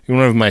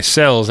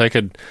cells. I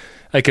could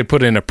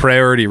put in a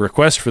priority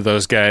request for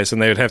those guys,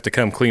 and they would have to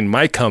come clean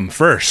my cum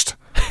first.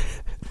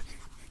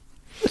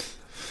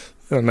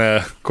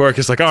 And Quark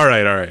is like, all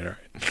right.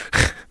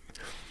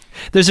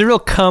 There's a real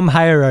cum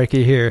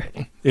hierarchy here.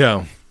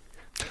 Yeah.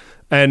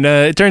 And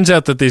it turns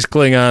out that these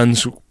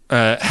Klingons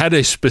had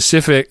a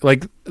specific,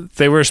 like,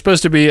 they were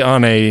supposed to be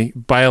on a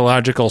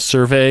biological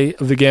survey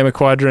of the Gamma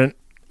Quadrant,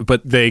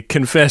 but they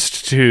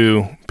confessed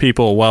to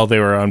people while they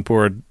were on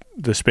board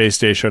the space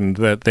station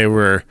that they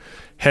were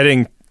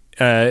heading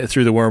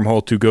through the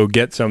wormhole to go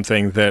get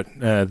something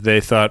that they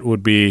thought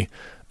would be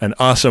an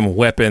awesome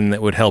weapon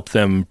that would help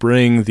them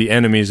bring the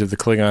enemies of the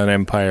Klingon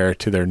Empire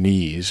to their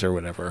knees or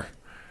whatever.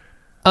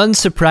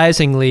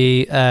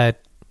 Unsurprisingly,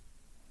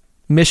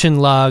 mission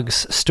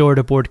logs stored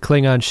aboard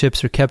Klingon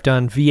ships are kept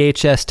on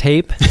VHS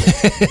tape.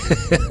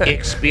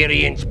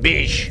 Experience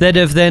bish. That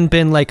have then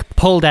been like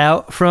pulled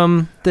out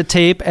from the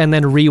tape and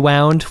then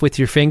rewound with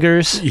your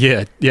fingers.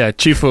 Yeah.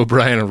 Chief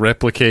O'Brien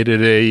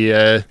replicated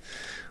a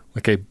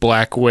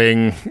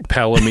Blackwing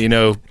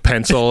Palomino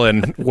pencil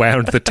and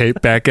wound the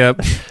tape back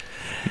up.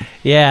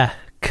 Yeah,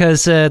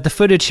 because the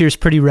footage here is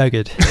pretty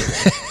rugged.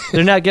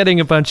 They're not getting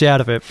a bunch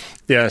out of it.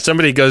 Yeah,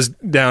 somebody goes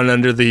down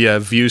under the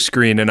view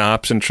screen in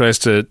Ops and tries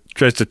to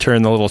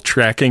turn the little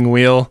tracking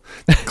wheel,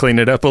 clean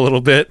it up a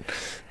little bit.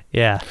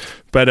 Yeah.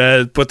 But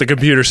the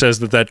computer says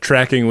that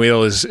tracking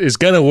wheel is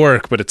going to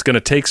work, but it's going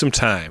to take some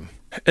time.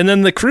 And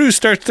then the crew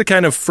starts to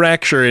kind of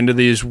fracture into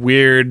these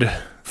weird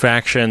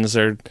factions.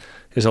 There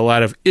is a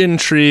lot of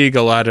intrigue,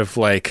 a lot of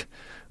like,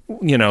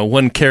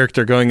 one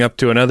character going up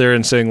to another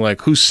and saying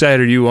like, whose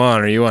side are you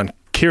on? Are you on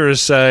Kira's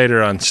side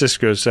or on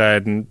Sisko's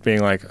side? And being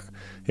like,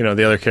 the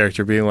other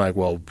character being like,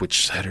 well,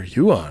 which side are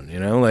you on?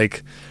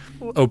 Like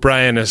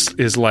O'Brien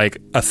is like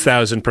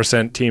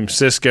 1,000% Team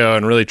Sisko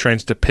and really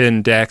tries to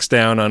pin Dax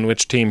down on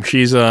which team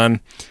she's on.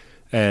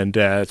 And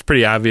it's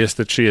pretty obvious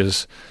that she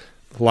is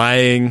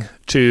lying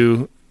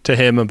to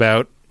him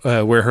about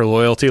where her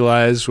loyalty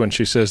lies when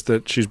she says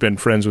that she's been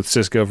friends with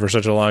Sisko for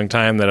such a long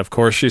time that of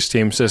course she's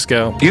Team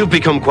Sisko. You've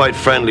become quite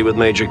friendly with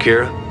Major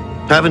Kira,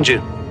 haven't you?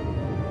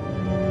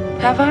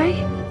 Have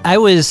I? I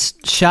was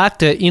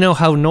shocked at,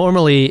 how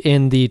normally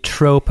in the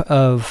trope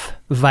of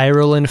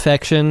viral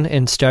infection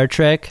in Star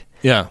Trek,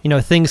 yeah,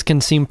 things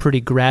can seem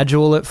pretty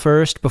gradual at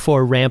first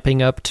before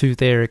ramping up to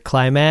their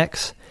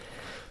climax.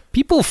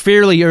 People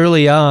fairly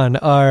early on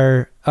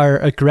are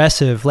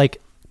aggressive.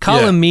 Like,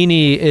 Colm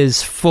Meaney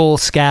is full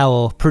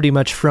scowl pretty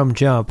much from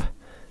jump.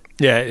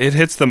 Yeah, it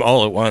hits them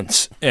all at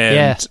once.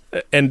 And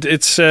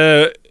it's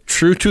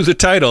true to the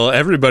title.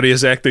 Everybody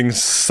is acting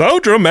so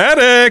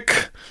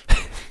dramatic.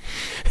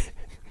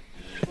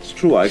 It's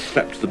true, I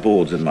crept the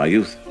boards in my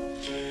youth,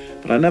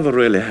 but I never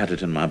really had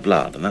it in my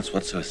blood, and that's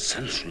what's so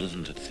essential,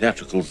 isn't it?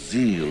 Theatrical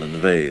zeal in the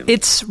veins.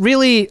 It's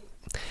really,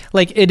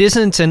 like, it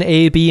isn't an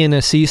A, B, and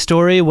a C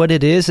story. What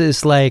it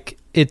is like,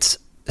 it's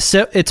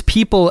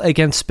people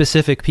against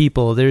specific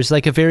people. There's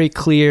like a very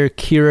clear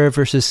Kira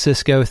versus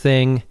Sisko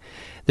thing.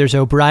 There's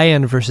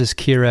O'Brien versus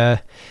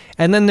Kira.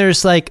 And then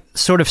there's like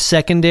sort of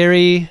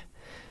secondary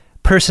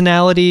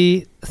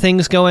personality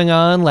things going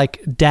on,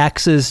 like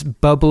Dax's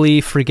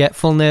bubbly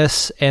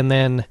forgetfulness, and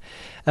then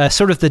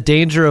sort of the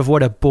danger of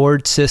what a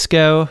bored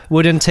Sisko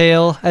would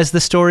entail as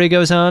the story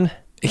goes on.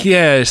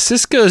 Yeah,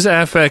 Sisko's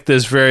affect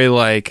is very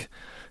like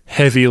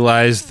heavy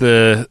lies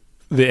the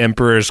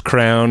Emperor's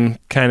crown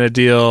kind of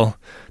deal.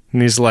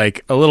 And he's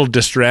like a little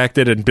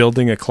distracted and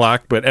building a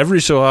clock, but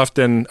every so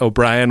often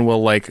O'Brien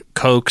will like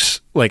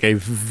coax like a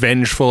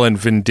vengeful and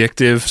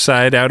vindictive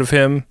side out of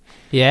him.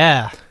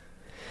 Yeah.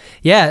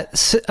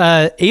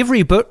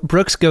 Avery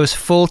Brooks goes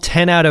full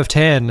 10 out of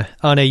 10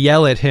 on a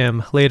yell at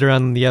him later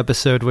on in the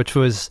episode, which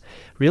was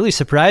really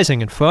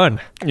surprising and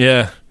fun.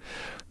 Yeah.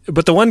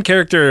 But the one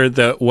character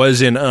that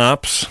was in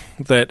Ops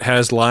that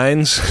has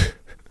lines...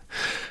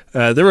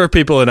 there were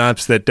people in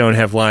Ops that don't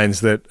have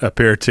lines that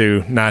appear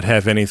to not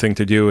have anything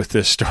to do with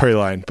this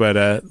storyline, but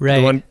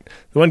the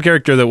one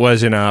character that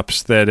was in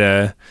Ops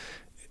that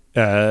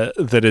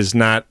is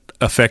not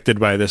affected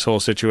by this whole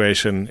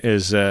situation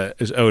is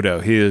Odo.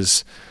 He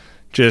is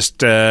just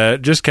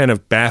kind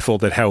of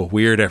baffled at how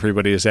weird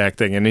everybody is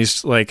acting, and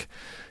he's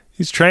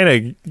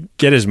trying to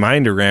get his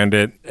mind around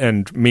it,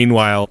 and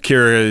meanwhile,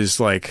 Kira is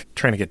like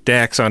trying to get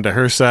Dax onto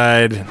her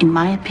side. In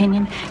my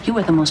opinion, you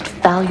are the most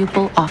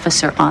valuable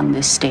officer on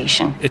this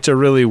station. It's a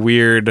really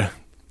weird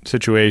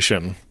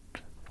situation.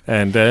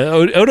 And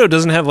Odo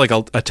doesn't have like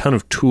a ton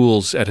of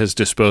tools at his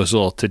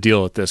disposal to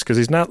deal with this, because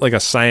he's not like a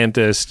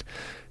scientist.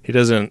 He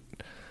doesn't...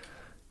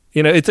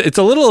 it's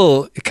a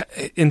little,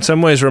 in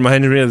some ways,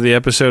 reminds me of the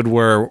episode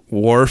where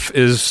Worf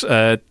is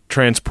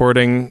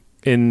transporting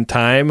in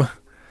time.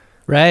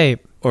 Right.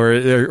 Or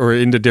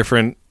into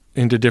different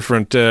into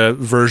different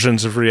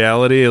versions of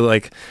reality.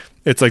 Like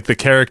it's like the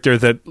character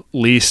that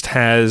least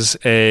has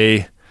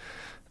a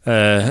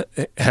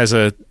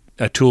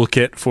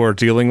toolkit for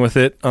dealing with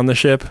it on the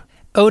ship.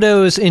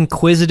 Odo's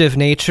inquisitive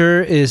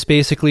nature is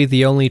basically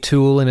the only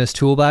tool in his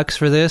toolbox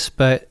for this,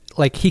 but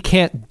like he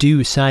can't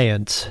do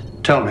science.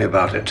 Tell me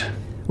about it.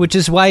 Which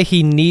is why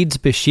he needs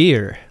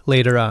Bashir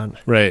later on,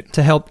 right?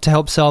 To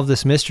help solve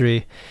this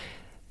mystery.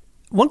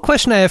 One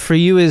question I have for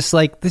you is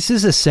like this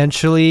is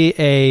essentially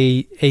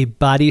a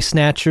body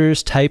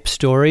snatchers type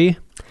story,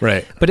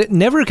 right? But it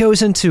never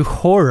goes into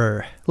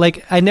horror.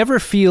 Like I never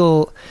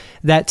feel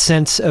that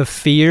sense of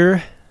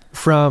fear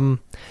from,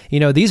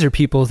 these are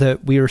people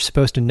that we were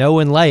supposed to know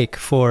and like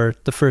for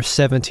the first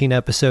 17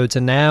 episodes,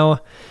 and now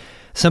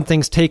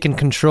something's taken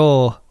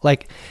control.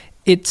 Like,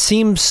 it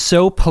seems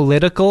so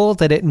political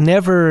that it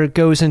never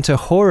goes into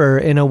horror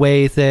in a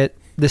way that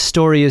the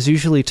story is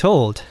usually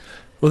told.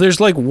 Well,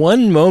 there's like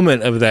one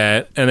moment of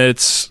that, and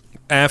it's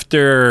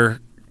after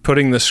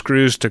putting the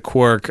screws to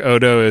Quark,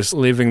 Odo is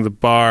leaving the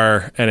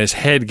bar, and his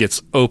head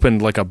gets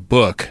opened like a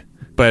book.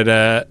 But,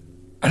 I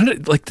don't know,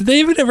 like, did they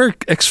even ever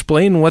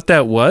explain what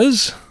that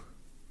was?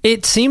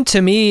 It seemed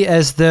to me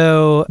as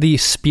though the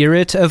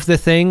spirit of the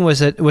thing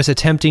was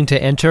attempting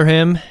to enter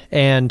him,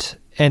 and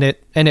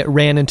it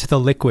ran into the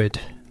liquid.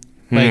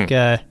 Like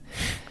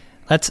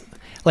that's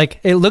like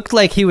it looked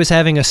like he was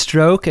having a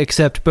stroke,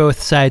 except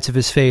both sides of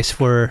his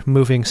face were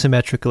moving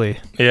symmetrically.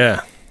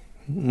 Yeah,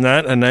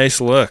 not a nice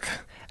look.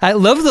 I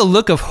love the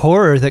look of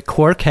horror that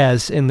Quark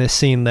has in this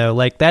scene, though.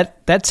 Like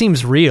that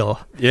seems real.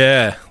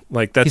 Yeah,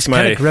 like that's he's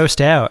kind of grossed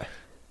out.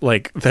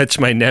 Like, that's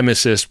my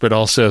nemesis, but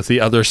also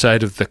the other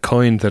side of the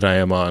coin that I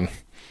am on.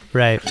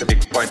 Right. To be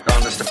quite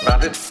honest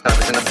about it, I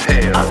was in a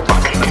pail.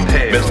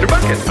 Mr.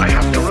 Bucket, I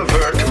have to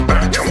revert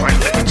back to my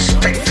living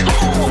state.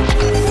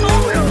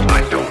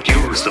 I don't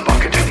use the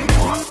bucket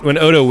anymore. When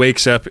Odo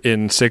wakes up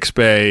in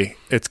sickbay,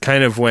 it's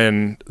kind of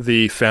when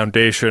the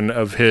foundation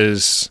of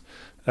his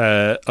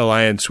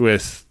alliance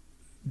with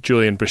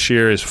Julian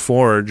Bashir is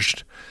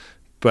forged.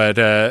 But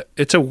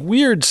it's a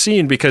weird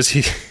scene because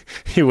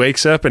he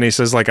wakes up and he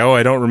says, like, oh,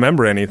 I don't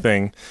remember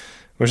anything.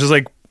 Which is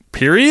like,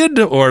 period?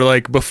 Or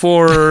like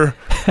before,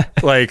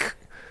 like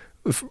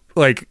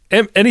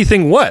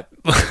anything what?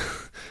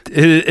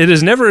 It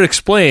is never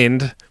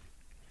explained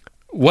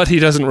what he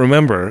doesn't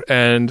remember.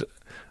 And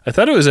I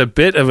thought it was a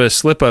bit of a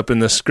slip up in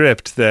the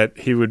script that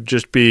he would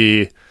just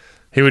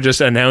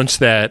announce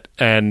that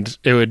and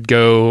it would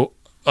go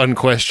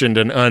unquestioned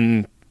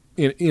and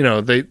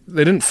they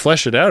didn't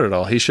flesh it out at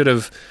all. He should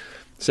have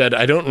said,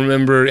 I don't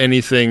remember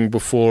anything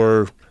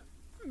before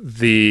or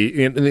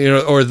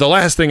the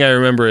last thing I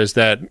remember is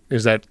that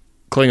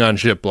Klingon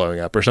ship blowing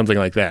up or something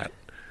like that.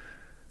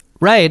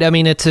 Right. I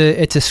mean, it's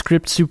a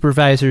script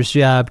supervisor's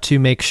job to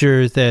make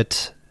sure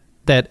that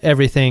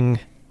everything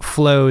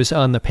flows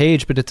on the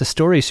page, but it's a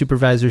story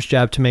supervisor's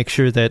job to make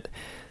sure that,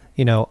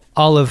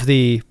 all of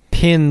the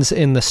pins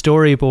in the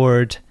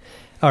storyboard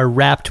are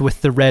wrapped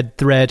with the red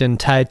thread and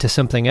tied to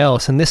something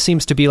else. And this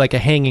seems to be like a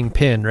hanging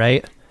pin,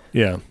 right?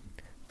 Yeah.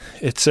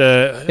 It's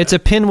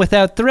a pin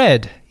without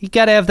thread. You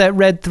got to have that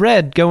red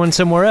thread going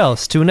somewhere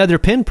else, to another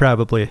pin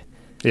probably.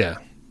 Yeah.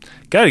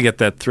 Got to get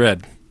that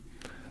thread.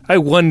 I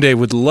one day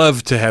would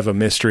love to have a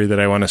mystery that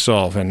I want to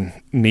solve and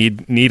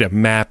need a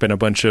map and a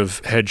bunch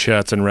of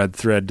headshots and red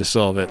thread to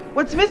solve it.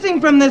 What's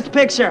missing from this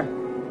picture?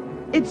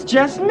 It's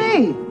just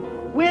me,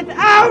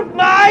 without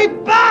my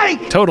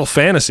bike! Total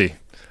fantasy.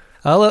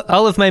 All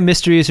of my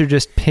mysteries are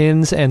just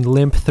pins and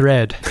limp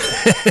thread.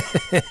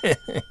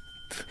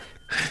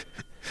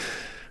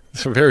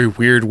 It's a very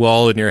weird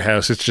wall in your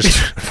house. It's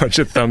just a bunch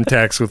of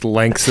thumbtacks with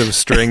lengths of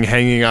string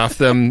hanging off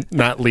them,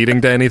 not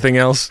leading to anything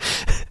else.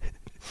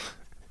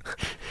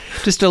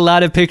 Just a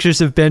lot of pictures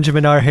of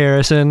Benjamin R.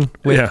 Harrison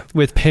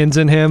with pins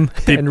in him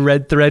and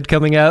red thread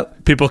coming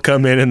out. People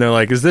come in and they're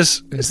like, is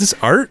this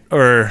art?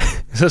 Or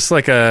is this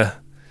like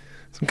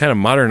some kind of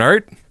modern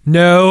art?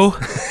 No.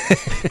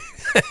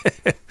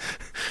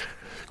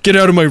 Get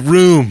out of my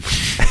room.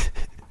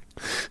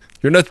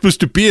 You're not supposed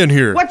to be in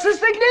here. What's the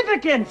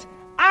significance?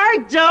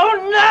 I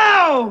don't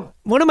know.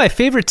 One of my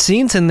favorite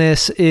scenes in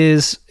this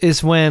is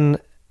when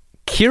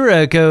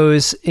Kira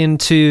goes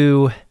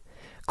into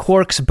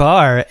Quark's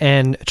bar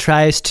and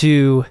tries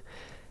to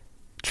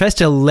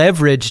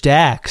leverage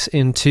Dax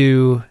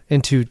into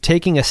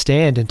taking a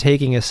stand and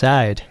taking a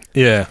side.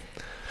 Yeah.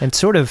 And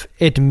sort of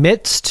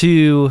admits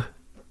to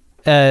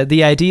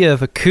the idea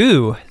of a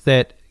coup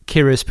that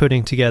Kira's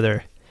putting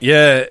together.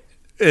 Yeah,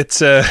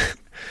 it's a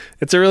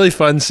really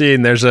fun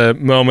scene. There's a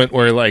moment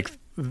where like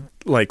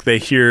they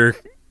hear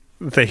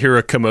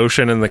a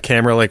commotion and the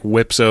camera like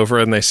whips over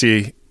and they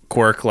see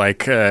Quark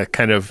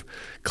kind of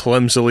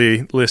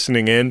clumsily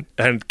listening in,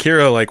 and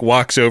Kira like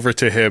walks over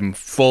to him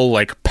full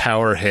like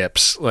power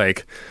hips,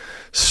 like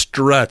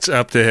struts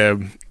up to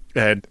him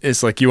and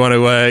is like, you want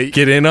to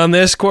get in on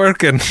this,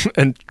 Quark?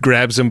 And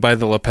grabs him by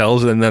the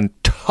lapels and then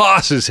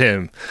tosses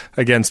him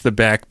against the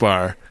back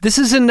bar. This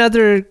is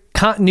another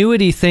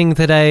continuity thing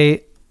that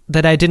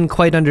that I didn't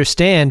quite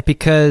understand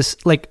because,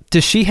 like,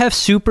 does she have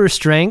super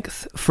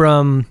strength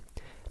from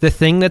the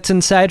thing that's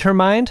inside her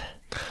mind?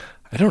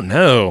 I don't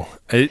know.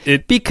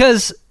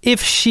 Because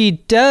if she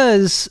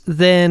does,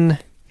 then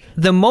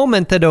the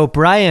moment that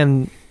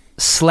O'Brien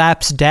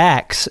slaps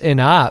Dax in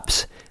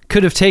Ops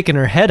could have taken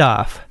her head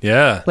off.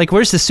 Yeah. Like,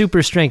 where's the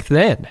super strength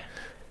then?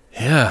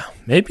 Yeah.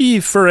 Maybe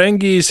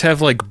Ferengis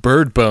have, like,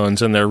 bird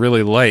bones and they're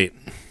really light.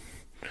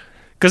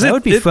 That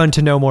would be fun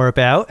to know more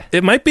about.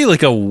 It might be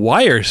like a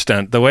wire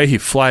stunt, the way he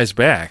flies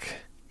back.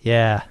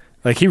 Yeah.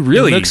 Like, he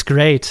really... It looks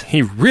great.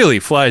 He really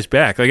flies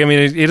back. Like, I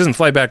mean, he doesn't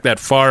fly back that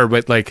far,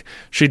 but, like,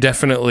 she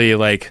definitely,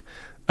 like,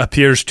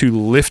 appears to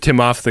lift him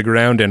off the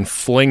ground and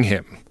fling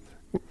him,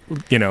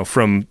 you know,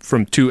 from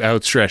two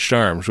outstretched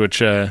arms,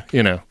 which,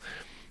 you know,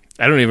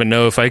 I don't even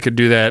know if I could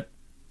do that,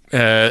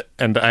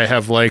 and I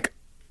have, like,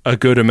 a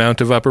good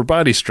amount of upper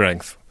body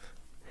strength.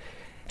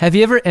 Have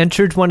you ever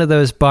entered one of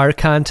those bar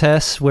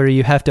contests where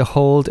you have to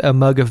hold a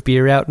mug of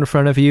beer out in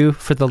front of you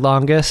for the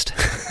longest?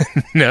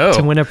 No.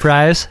 To win a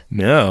prize?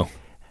 No.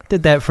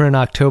 Did that for an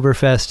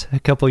Oktoberfest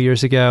a couple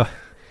years ago.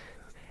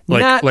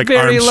 Not like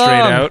very arms long. straight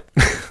out?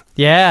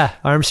 Yeah,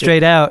 arms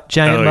straight out,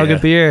 giant mug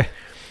of beer.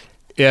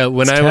 Yeah,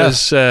 when I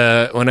was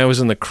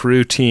in the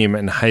crew team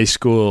in high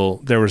school,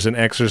 there was an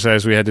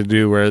exercise we had to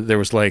do where there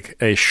was like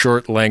a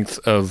short length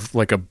of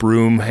like a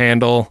broom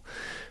handle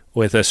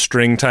with a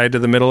string tied to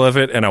the middle of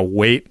it and a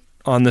weight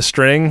on the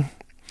string.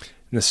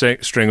 And the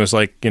string was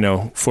like,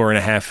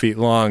 4.5 feet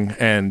long,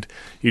 and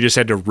you just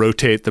had to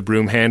rotate the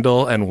broom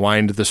handle and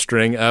wind the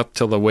string up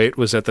till the weight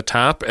was at the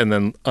top and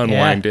then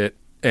unwind it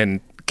and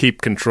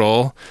keep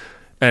control.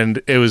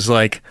 And it was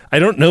like, I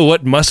don't know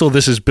what muscle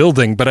this is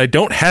building, but I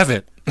don't have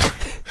it.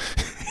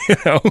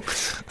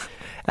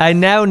 I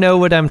now know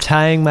what I'm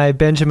tying my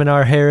Benjamin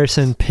R.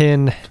 Harrison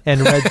pin and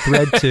red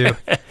thread to.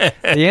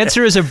 The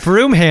answer is a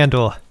broom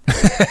handle.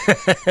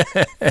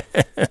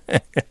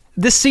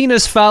 This scene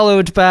is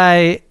followed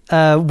by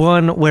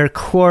one where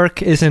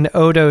Quark is in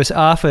Odo's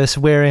office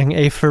wearing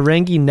a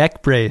Ferengi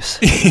neck brace.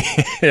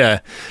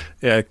 Yeah,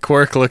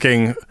 Quark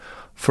looking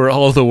for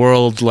all the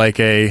world like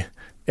a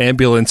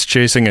ambulance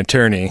chasing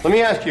attorney. Let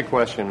me ask you a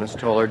question, Miss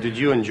Toller. Did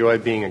you enjoy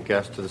being a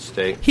guest of the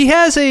state? He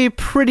has a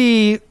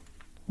pretty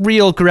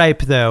real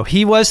gripe, though.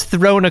 He was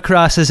thrown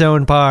across his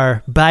own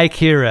bar by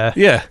Kira.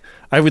 Yeah,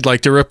 I would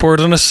like to report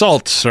an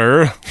assault,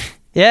 sir.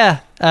 Yeah,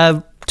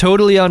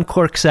 totally on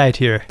Quark's side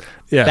here.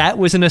 Yeah. That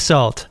was an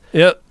assault.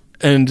 Yep,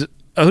 and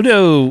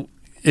Odo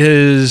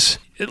is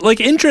like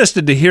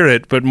interested to hear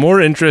it, but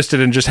more interested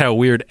in just how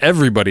weird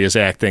everybody is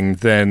acting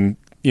than,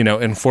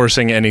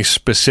 enforcing any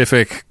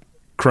specific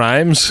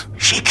crimes.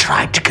 She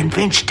tried to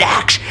convince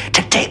Dax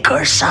to take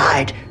her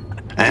side.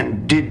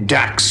 And did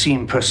Dax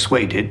seem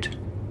persuaded?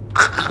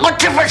 What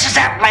difference does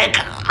that make?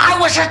 I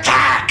was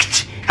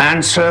attacked!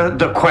 Answer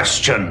the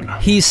question.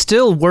 He's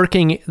still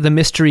working the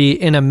mystery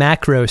in a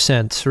macro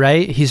sense,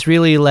 right? He's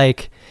really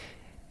like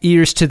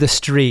ears to the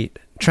street,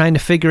 trying to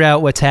figure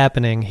out what's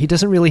happening. He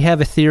doesn't really have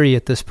a theory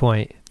at this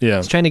point. Yeah.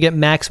 He's trying to get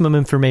maximum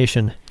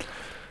information.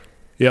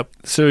 Yep.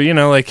 So,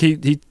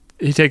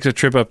 he takes a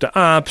trip up to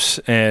Ops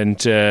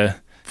and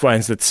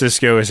finds that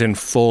Cisco is in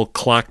full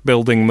clock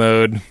building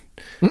mode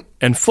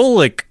and full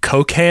like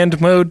coke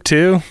hand mode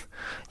too.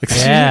 Like,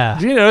 yeah.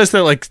 Do you notice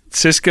that like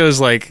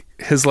Cisco's like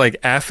his like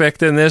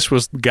affect in this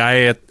was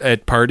guy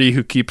at party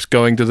who keeps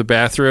going to the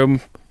bathroom?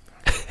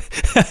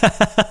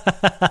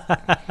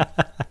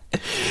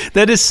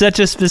 That is such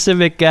a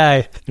specific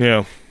guy.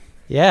 Yeah.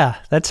 Yeah,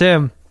 that's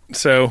him.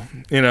 So,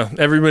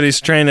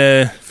 everybody's trying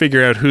to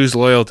figure out who's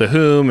loyal to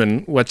whom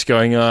and what's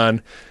going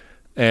on.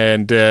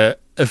 And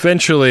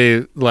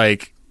eventually,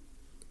 like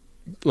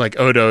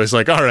Odo is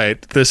like, all right,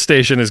 this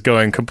station is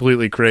going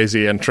completely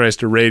crazy, and tries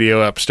to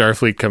radio up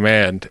Starfleet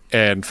Command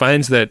and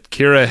finds that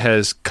Kira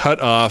has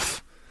cut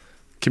off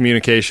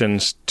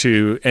communications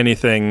to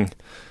anything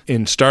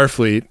in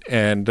Starfleet.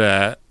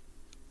 And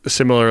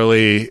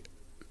similarly,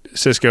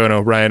 Cisco and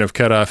O'Brien have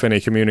cut off any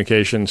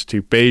communications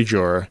to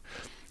Bajor.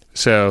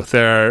 So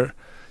there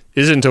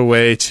isn't a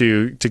way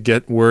to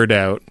get word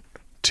out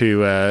to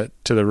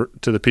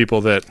the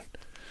people that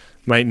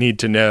might need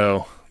to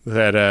know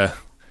that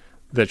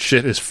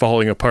shit is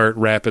falling apart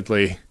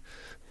rapidly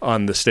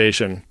on the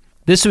station.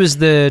 This was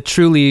the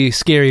truly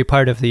scary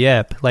part of the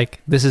ep.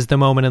 Like, this is the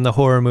moment in the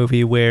horror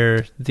movie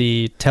where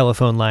the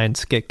telephone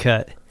lines get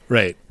cut.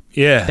 Right.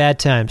 Yeah. Bad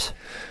times.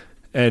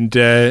 And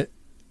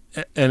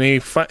he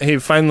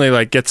finally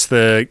like gets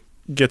the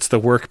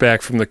work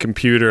back from the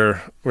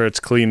computer where it's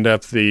cleaned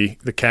up the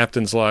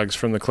captain's logs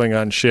from the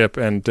Klingon ship,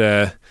 and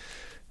the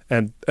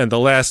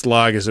last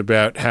log is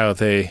about how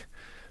they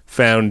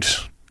found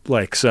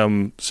like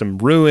some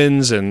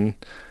ruins and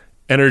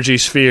energy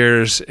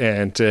spheres,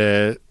 and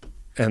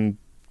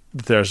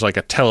there's like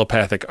a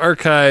telepathic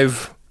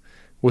archive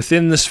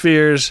within the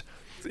spheres.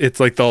 It's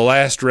like the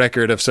last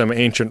record of some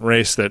ancient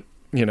race that,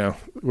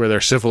 where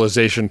their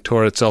civilization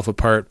tore itself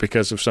apart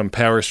because of some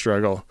power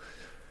struggle.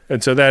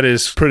 And so that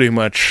is pretty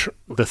much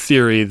the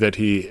theory that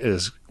he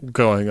is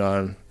going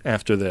on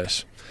after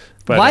this.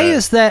 But, why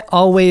is that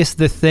always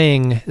the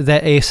thing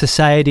that a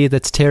society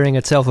that's tearing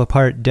itself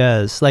apart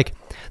does? Like,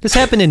 this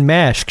happened in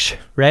MASH,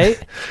 right?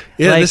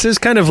 Yeah, this is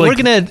kind of like...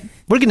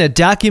 We're gonna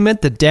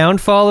document the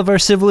downfall of our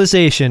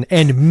civilization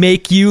and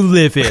make you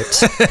live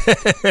it.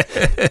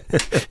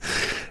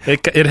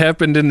 It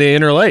happened in the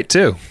Inner Light,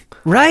 too.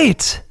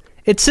 Right.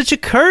 It's such a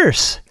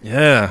curse.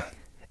 Yeah.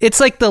 It's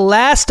like the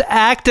last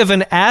act of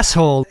an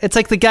asshole. It's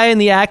like the guy in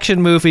the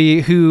action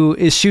movie who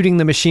is shooting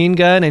the machine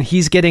gun and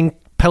he's getting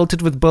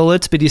pelted with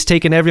bullets, but he's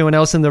taking everyone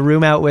else in the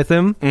room out with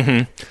him.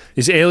 Mm-hmm.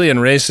 These alien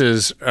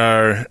races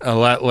are a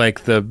lot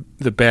like the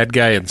bad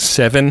guy in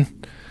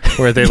Seven,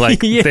 where they like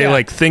they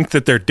like think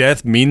that their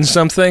death means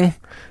something. And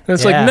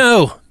it's like,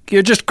 no,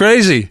 you're just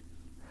crazy.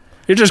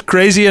 You're just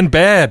crazy and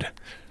bad.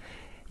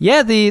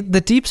 Yeah, the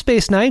Deep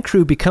Space Nine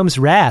crew becomes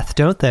Wrath,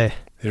 don't they?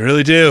 They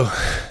really do.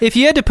 If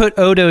you had to put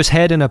Odo's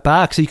head in a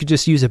box, you could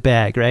just use a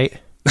bag, right?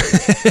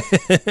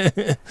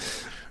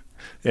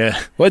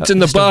 Yeah. What's in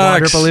the just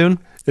box? A water balloon?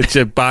 It's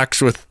a box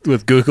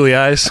with googly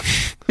eyes.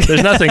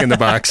 There's nothing in the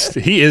box.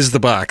 He is the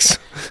box.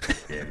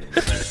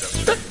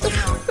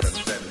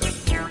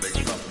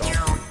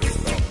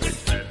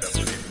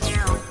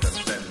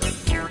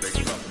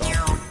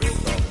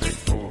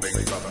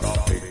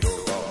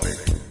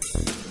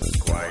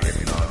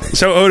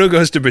 So Odo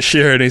goes to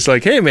Bashir and he's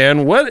like, hey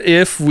man, what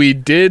if we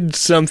did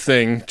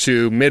something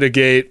to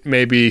mitigate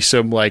maybe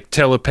some like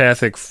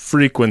telepathic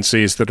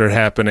frequencies that are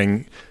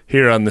happening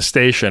here on the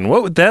station?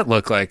 What would that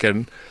look like?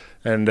 And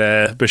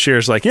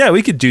Bashir's like, yeah,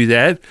 we could do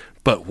that,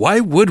 but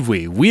why would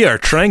we? We are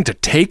trying to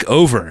take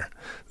over.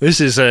 This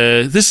is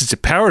a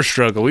power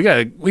struggle. We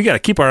gotta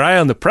keep our eye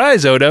on the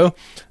prize, Odo.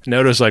 And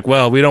Odo's like,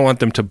 well, we don't want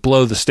them to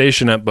blow the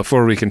station up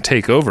before we can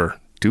take over,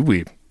 do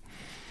we?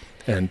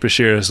 And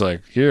Bashir is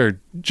like, you're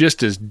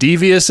just as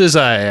devious as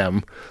I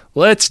am.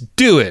 Let's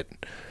do it.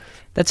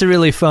 That's a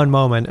really fun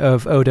moment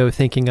of Odo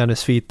thinking on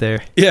his feet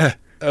there. Yeah,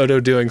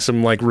 Odo doing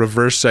some like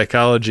reverse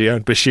psychology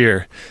on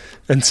Bashir.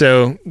 And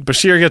so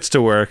Bashir gets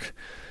to work,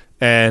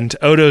 and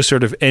Odo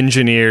sort of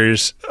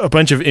engineers a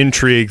bunch of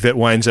intrigue that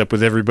winds up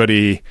with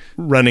everybody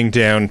running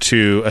down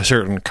to a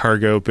certain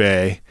cargo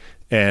bay.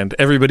 And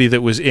everybody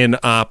that was in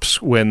ops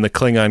when the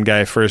Klingon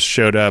guy first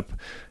showed up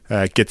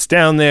gets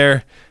down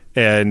there.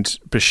 And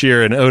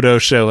Bashir and Odo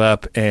show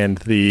up, and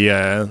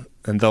the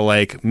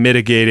like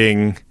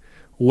mitigating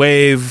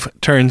wave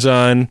turns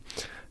on,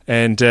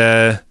 and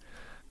a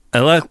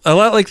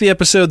lot like the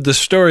episode The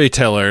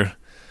Storyteller,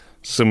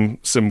 some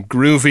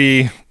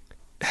groovy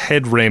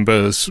head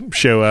rainbows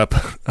show up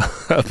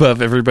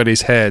above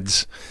everybody's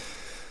heads,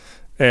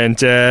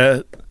 and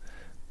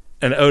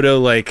Odo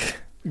like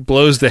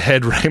blows the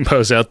head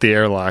rainbows out the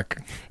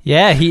airlock.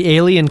 Yeah, he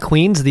alien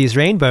queens these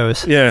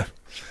rainbows. Yeah.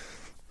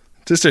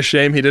 Just a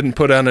shame he didn't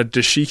put on a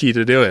dashiki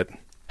to do it.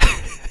 I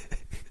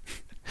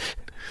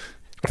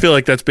feel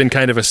like that's been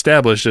kind of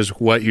established as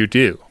what you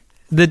do.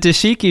 The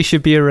dashiki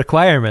should be a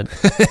requirement.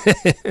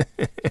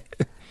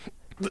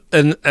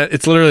 And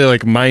it's literally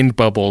like mind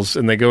bubbles,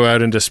 and they go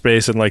out into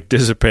space and like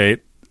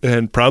dissipate,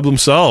 and problem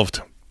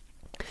solved.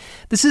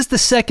 This is the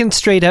second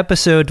straight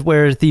episode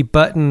where the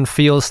button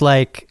feels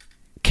like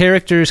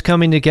characters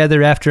coming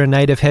together after a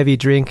night of heavy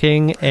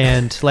drinking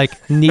and like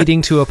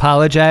needing to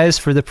apologize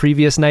for the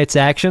previous night's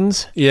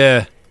actions.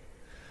 Yeah.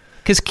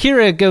 Because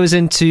Kira goes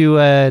into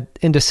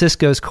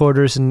Sisko's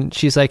quarters and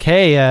she's like,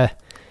 hey,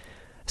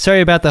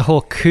 sorry about the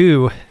whole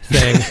coup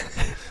thing.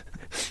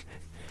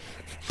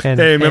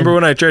 Hey, remember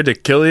when I tried to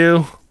kill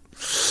you?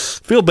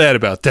 Feel bad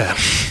about that.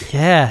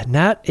 Yeah,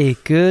 not a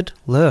good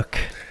look.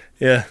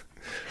 Yeah.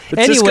 But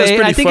anyway, Sisko's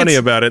pretty funny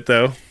about it,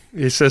 though.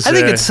 He says, I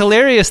think it's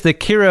hilarious that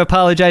Kira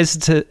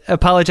apologized to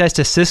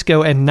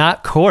Sisko and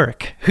not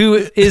Quark,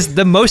 who is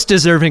the most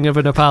deserving of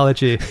an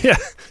apology. Yeah.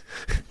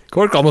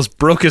 Quark almost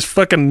broke his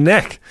fucking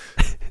neck.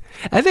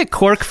 I think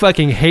Quark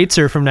fucking hates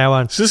her from now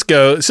on.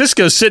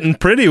 Sisko's sitting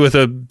pretty with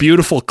a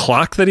beautiful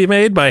clock that he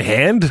made by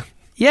hand.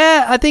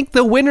 Yeah, I think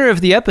the winner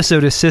of the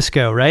episode is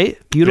Sisko, right?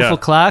 Beautiful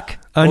clock,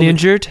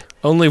 uninjured.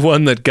 Only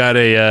one that got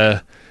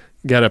a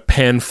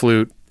pan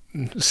flute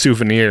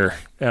souvenir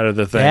out of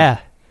the thing.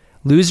 Yeah.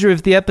 Loser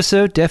of the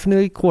episode,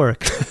 definitely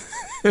Quark.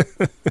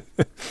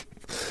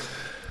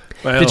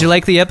 Well, did you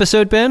like the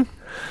episode, Ben?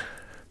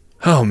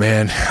 Oh,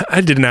 man. I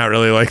did not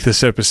really like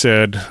this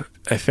episode.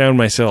 I found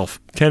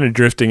myself kind of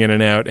drifting in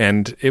and out,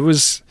 and it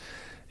was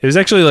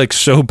actually like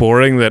so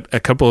boring that a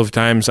couple of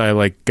times I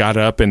like got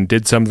up and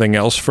did something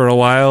else for a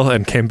while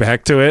and came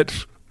back to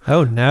it.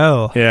 Oh,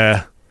 no.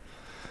 Yeah.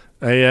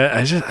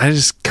 I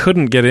just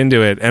couldn't get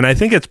into it, and I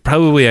think it's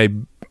probably a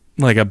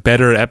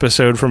better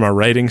episode from a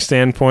writing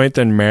standpoint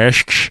than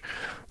Mershk,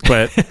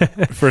 but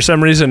for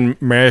some reason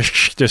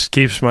Mershk just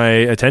keeps my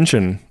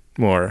attention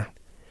more.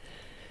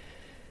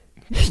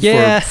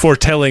 Yeah. For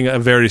telling a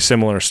very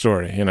similar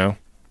story, you know?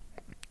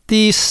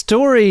 The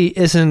story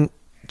isn't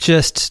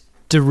just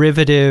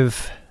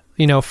derivative,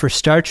 for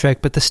Star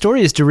Trek, but the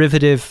story is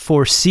derivative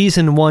for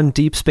Season 1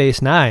 Deep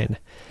Space Nine.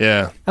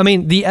 Yeah. I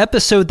mean, the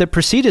episode that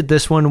preceded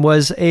this one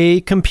was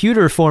a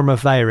computer form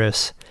of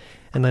virus.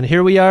 And then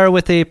here we are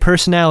with a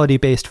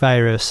personality-based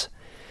virus.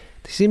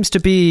 Seems to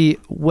be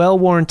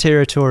well-worn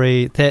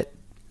territory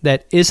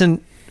that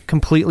isn't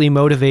completely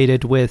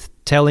motivated with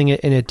telling it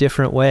in a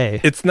different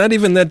way. It's not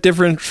even that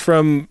different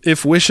from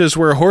If Wishes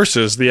Were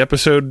Horses, the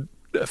episode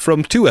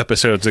from 2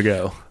 episodes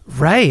ago.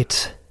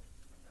 Right.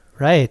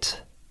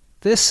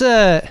 This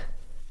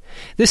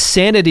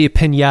sanity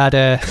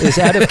pinata is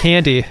out of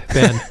candy,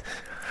 Ben.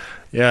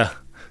 Yeah.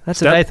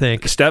 What I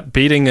think. Stop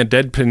beating a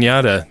dead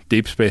pinata,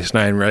 Deep Space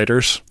Nine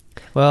writers.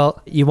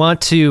 Well, you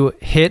want to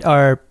hit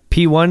our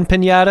P1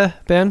 pinata,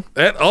 Ben?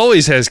 That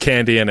always has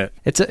candy in it.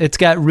 It's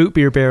got root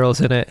beer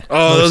barrels in it.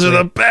 Oh, mostly. Those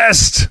are the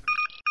best!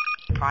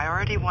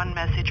 Priority 1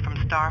 message from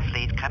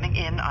Starfleet coming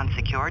in on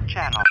secured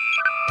channel.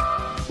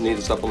 Need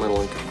a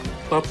supplemental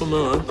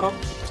income.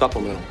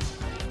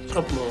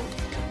 Supplemental.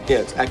 Yeah,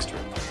 it's extra.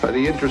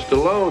 The interest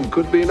alone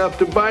could be enough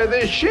to buy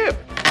this ship.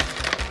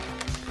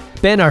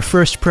 Ben, our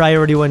first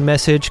Priority 1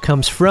 message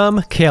comes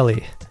from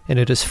Kelly, and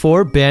it is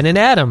for Ben and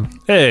Adam.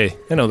 Hey,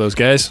 I know those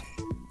guys.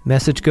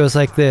 Message goes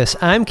like this.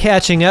 I'm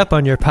catching up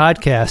on your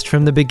podcast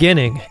from the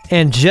beginning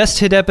and just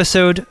hit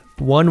episode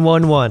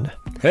 111.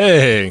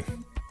 Hey.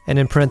 And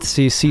in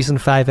parentheses, season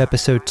 5,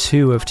 episode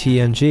 2 of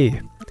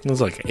TNG. It was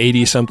like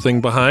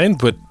 80-something behind,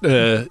 but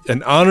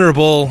an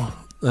honorable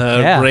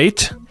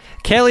rate.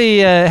 Kelly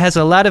has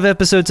a lot of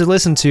episodes to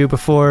listen to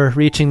before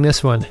reaching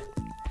this one.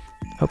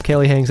 Hope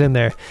Kelly hangs in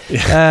there.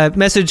 Yeah.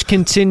 Message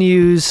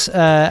continues,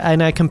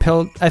 and I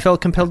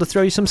felt compelled to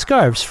throw you some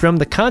scarves. From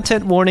the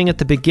content warning at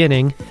the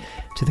beginning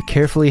to the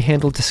carefully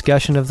handled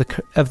discussion of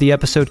the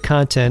episode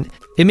content,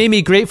 it made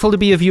me grateful to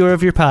be a viewer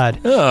of your pod.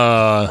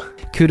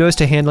 Kudos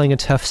to handling a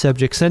tough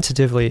subject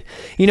sensitively.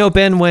 You know,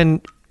 Ben,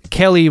 when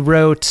Kelly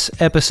wrote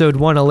episode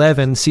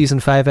 111, season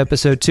 5,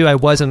 episode 2, I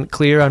wasn't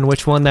clear on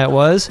which one that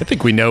was. I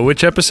think we know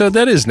which episode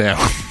that is now.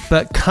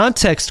 But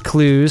context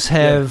clues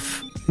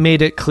have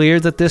made it clear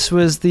that this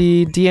was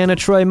the Deanna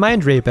Troi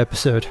mind rape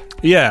episode.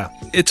 Yeah,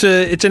 it's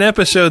an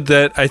episode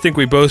that I think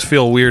we both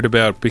feel weird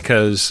about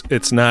because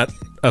it's not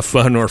a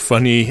fun or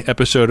funny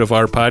episode of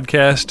our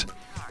podcast.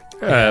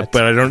 But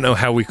I don't know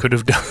how we could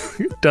have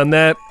done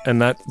that and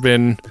not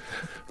been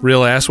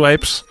real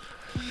asswipes.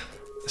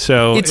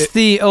 So it's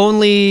the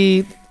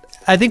only...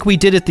 I think we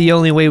did it the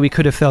only way we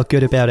could have felt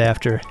good about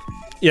after.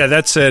 Yeah,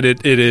 that said,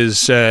 it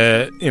is,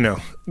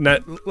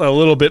 not a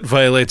little bit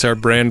violates our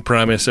brand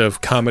promise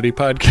of comedy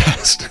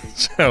podcast.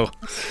 So,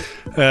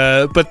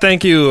 but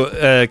thank you,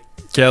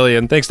 Kelly,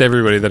 and thanks to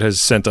everybody that has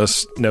sent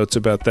us notes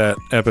about that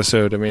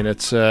episode. I mean,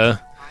 it's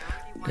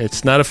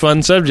not a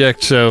fun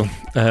subject, so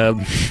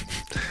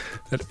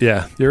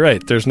yeah, you're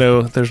right. There's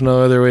no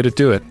other way to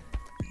do it.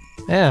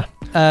 Yeah.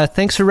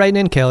 Thanks for writing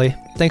in, Kelly.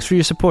 Thanks for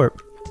your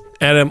support.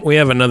 Adam, we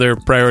have another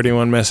Priority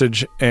 1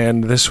 message,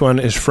 and this one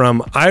is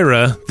from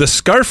Ira, the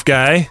scarf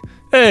guy.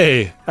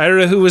 Hey,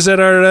 Ira, who was at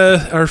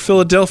our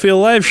Philadelphia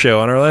live show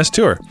on our last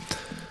tour.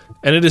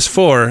 And it is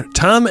for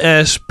Tom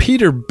S.,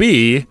 Peter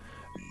B.,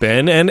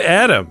 Ben, and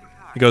Adam.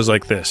 It goes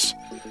like this.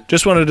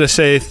 Just wanted to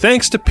say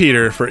thanks to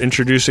Peter for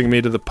introducing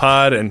me to the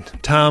pod and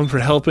Tom for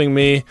helping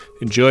me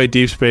enjoy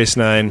Deep Space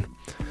Nine.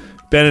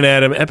 Ben and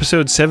Adam,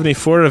 episode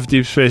 74 of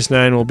Deep Space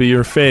Nine will be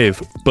your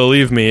fave.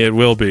 Believe me, it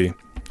will be.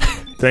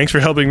 Thanks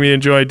for helping me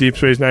enjoy Deep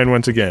Space Nine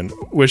once again.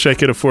 Wish I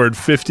could afford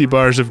 50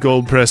 bars of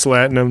gold press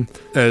latinum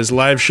as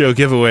live show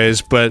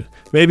giveaways, but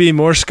maybe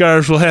more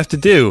scarves will have to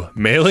do.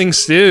 Mailing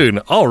soon.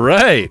 All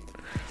right.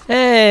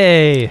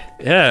 Hey.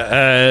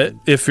 Yeah.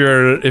 If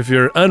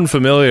you're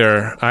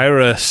unfamiliar,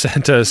 Ira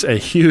sent us a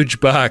huge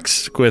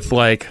box with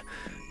like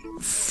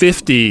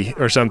 50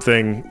 or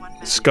something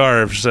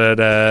scarves that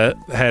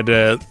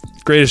had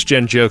Greatest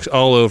Gen jokes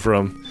all over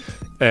them,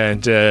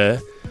 and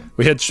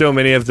we had so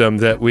many of them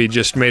that we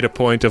just made a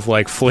point of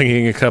like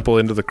flinging a couple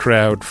into the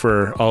crowd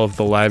for all of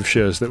the live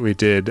shows that we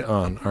did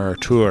on our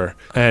tour.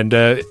 And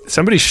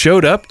somebody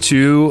showed up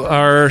to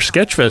our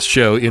Sketchfest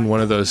show in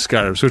one of those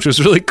scarves, which was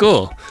really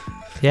cool.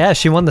 Yeah,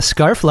 she won the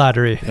scarf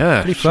lottery.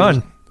 Yeah. Pretty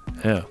fun.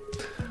 Yeah.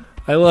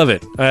 I love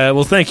it.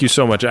 Well, thank you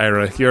so much,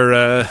 Ira.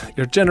 Your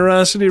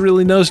generosity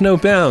really knows no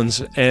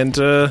bounds. And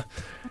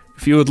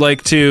if you would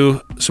like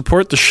to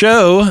support the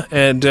show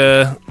and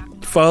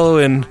follow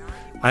in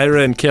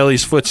Ira and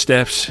Kelly's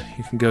footsteps,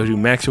 you can go to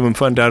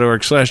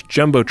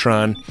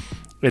MaximumFun.org/Jumbotron.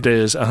 It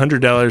is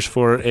 $100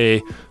 for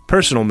a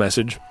personal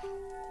message,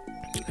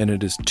 and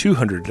it is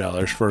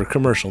 $200 for a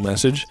commercial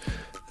message.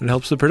 It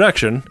helps the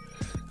production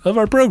of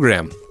our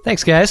program.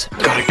 Thanks, guys.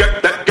 Gotta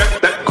get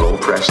that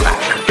gold press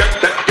latinum.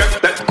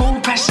 Get that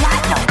gold press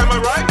latinum. Am I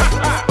right?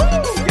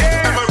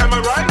 Yeah. Am I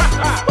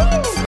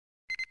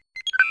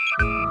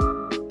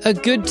right? A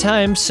good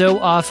time so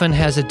often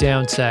has a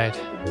downside,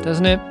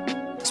 doesn't it?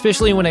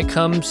 Especially when it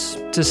comes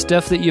to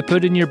stuff that you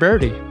put in your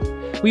birdie.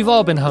 We've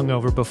all been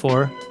hungover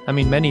before. I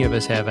mean, many of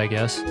us have, I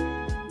guess.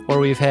 Or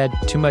we've had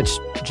too much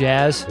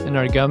jazz in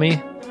our gummy.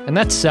 And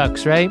that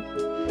sucks, right?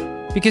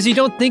 Because you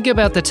don't think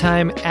about the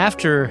time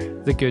after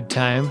the good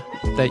time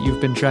that you've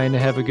been trying to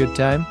have a good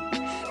time.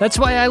 That's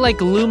why I like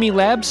Lumi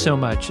Labs so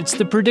much. It's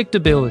the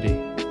predictability.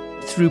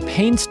 Through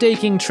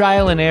painstaking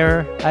trial and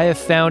error, I have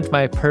found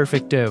my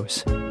perfect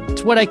dose.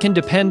 It's what I can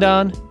depend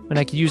on when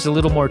I could use a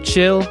little more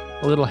chill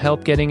a little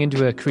help getting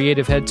into a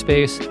creative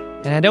headspace,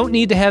 and I don't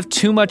need to have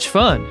too much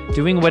fun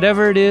doing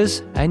whatever it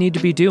is I need to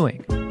be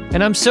doing.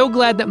 And I'm so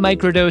glad that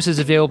Microdose is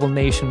available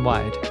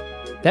nationwide.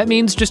 That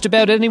means just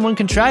about anyone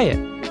can try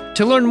it.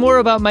 To learn more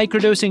about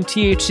microdosing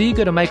THC,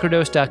 go to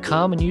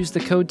microdose.com and use the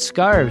code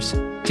SCARVES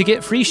to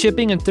get free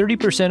shipping and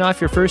 30% off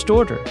your first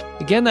order.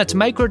 Again, that's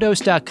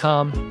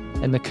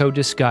microdose.com and the code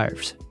is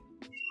SCARVES.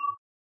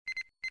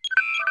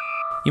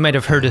 You might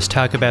have heard us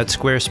talk about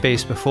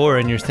Squarespace before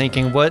and you're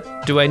thinking,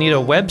 what do I need a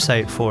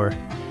website for?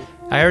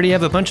 I already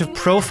have a bunch of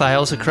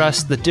profiles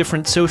across the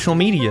different social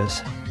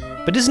medias.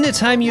 But isn't it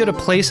time you had a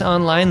place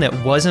online that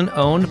wasn't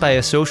owned by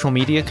a social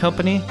media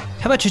company?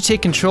 How about you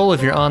take control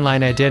of your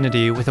online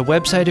identity with a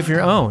website of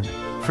your own?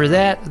 For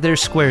that,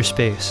 there's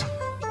Squarespace.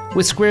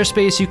 With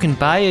Squarespace, you can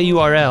buy a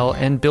URL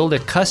and build a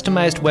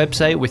customized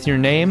website with your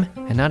name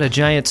and not a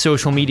giant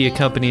social media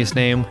company's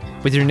name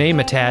with your name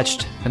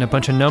attached and a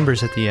bunch of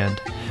numbers at the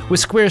end. With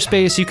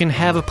Squarespace, you can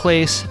have a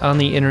place on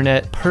the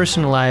internet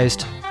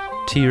personalized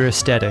to your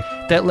aesthetic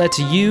that lets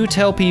you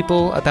tell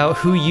people about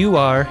who you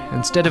are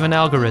instead of an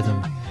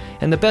algorithm.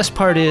 And the best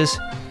part is,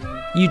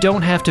 you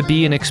don't have to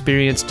be an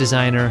experienced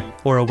designer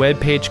or a web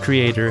page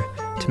creator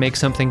to make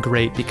something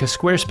great because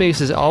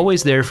Squarespace is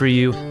always there for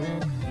you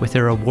with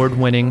their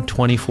award-winning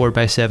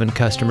 24/7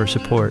 customer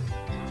support.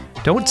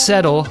 Don't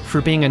settle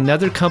for being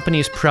another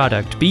company's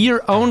product. Be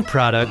your own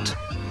product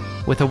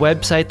with a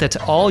website that's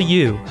all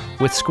you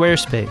with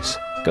Squarespace.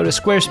 Go to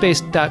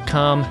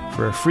squarespace.com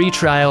for a free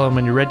trial, and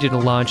when you're ready to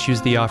launch,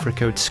 use the offer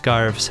code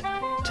SCARVES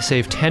to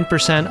save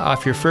 10%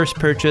 off your first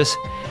purchase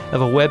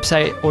of a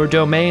website or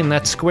domain.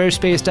 That's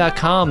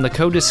squarespace.com. The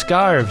code is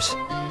SCARVES.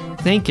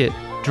 Think it,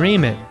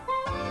 dream it,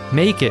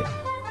 make it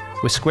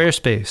with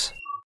Squarespace.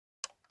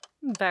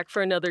 Back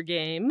for another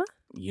game.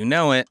 You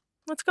know it.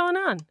 What's going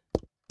on?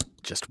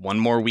 Just one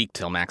more week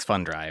till Max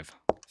Fun Drive.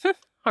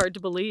 Hard to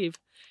believe.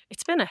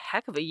 It's been a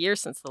heck of a year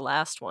since the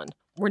last one.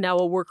 We're now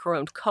a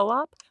worker-owned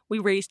co-op. We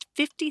raised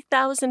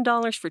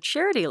 $50,000 for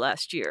charity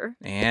last year.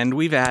 And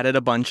we've added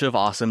a bunch of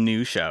awesome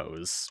new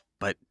shows.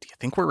 But do you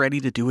think we're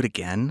ready to do it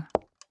again?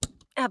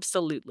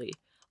 Absolutely.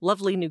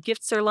 Lovely new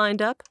gifts are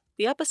lined up.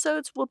 The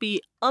episodes will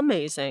be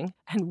amazing.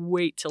 And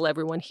wait till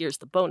everyone hears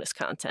the bonus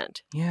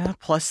content. Yeah,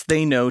 plus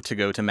they know to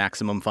go to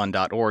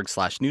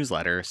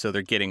MaximumFun.org/newsletter, so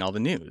they're getting all the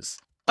news.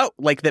 Oh,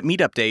 like that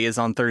Meetup Day is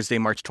on Thursday,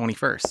 March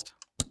 21st.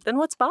 Then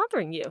what's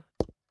bothering you?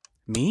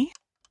 Me?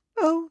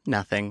 Oh,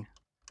 nothing.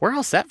 We're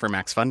all set for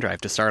Max Fun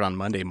Drive to start on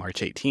Monday,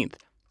 March 18th.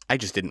 I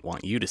just didn't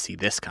want you to see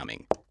this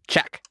coming.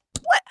 Check.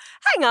 What?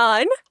 Hang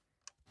on.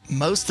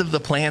 Most of the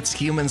plants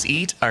humans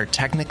eat are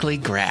technically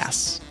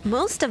grass.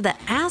 Most of the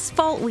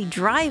asphalt we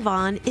drive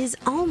on is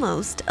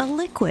almost a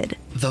liquid.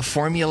 The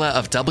formula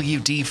of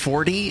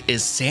WD-40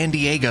 is San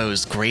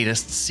Diego's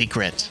greatest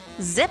secret.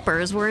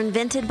 Zippers were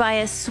invented by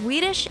a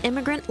Swedish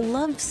immigrant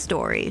love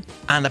story.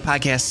 On the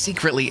podcast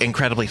Secretly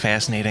Incredibly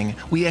Fascinating,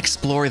 we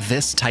explore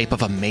this type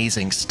of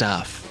amazing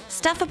stuff.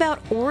 Stuff about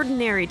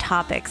ordinary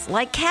topics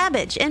like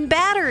cabbage and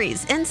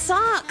batteries and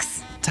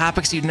socks.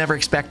 Topics you'd never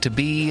expect to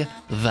be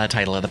the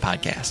title of the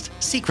podcast.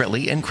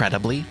 Secretly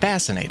Incredibly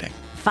Fascinating.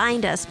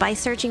 Find us by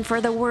searching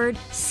for the word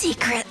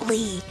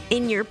secretly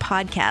in your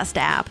podcast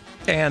app.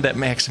 And at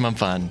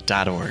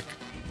MaximumFun.org.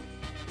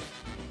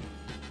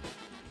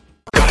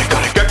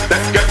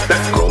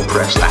 Gold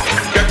press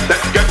platinum.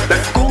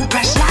 Gold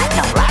press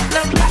platinum.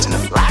 Platinum.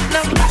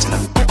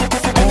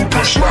 Gold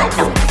press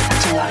platinum.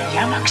 That's a lot of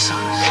Yamak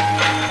sauce.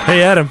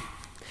 Hey, Adam.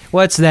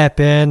 What's that,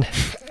 Ben?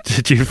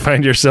 Did you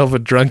find yourself a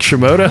drunk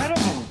Shimoda?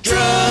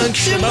 Drunk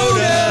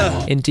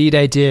Shimoda! Indeed,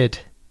 I did.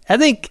 I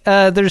think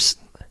there's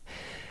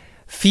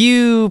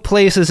few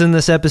places in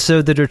this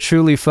episode that are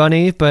truly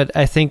funny, but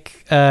I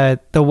think the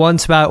one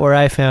spot where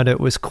I found it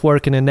was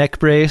Quark in a neck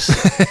brace,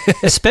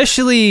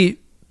 especially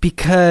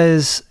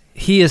because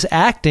he is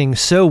acting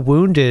so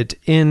wounded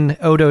in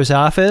Odo's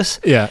office.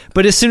 Yeah.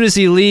 But as soon as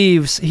he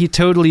leaves, he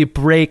totally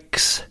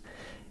breaks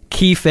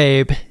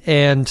kayfabe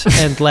and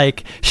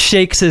like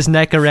shakes his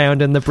neck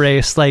around in the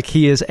brace like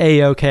he is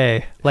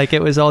A-okay. Like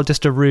it was all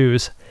just a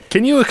ruse.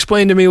 Can you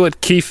explain to me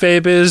what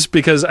kayfabe is?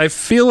 Because I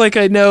feel like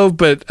I know,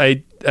 but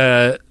I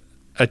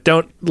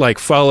don't like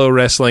follow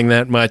wrestling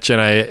that much,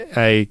 and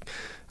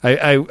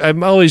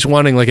I'm always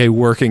wanting like a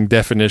working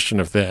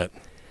definition of that.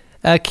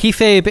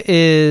 Kayfabe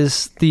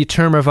is the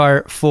term of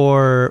art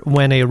for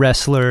when a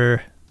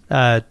wrestler,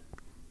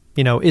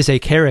 is a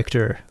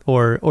character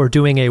or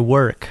doing a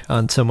work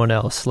on someone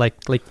else. Like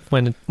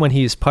when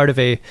he's part of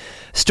a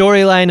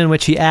storyline in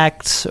which he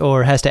acts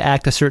or has to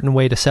act a certain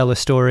way to sell a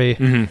story.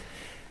 Mm-hmm.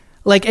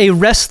 Like a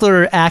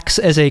wrestler acts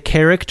as a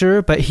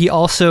character, but he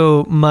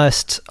also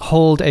must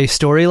hold a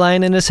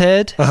storyline in his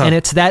head, and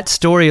it's that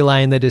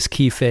storyline that is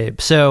kayfabe.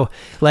 So,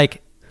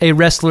 like a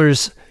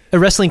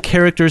wrestling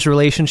character's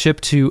relationship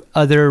to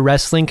other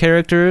wrestling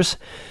characters,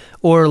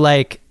 or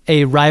like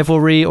a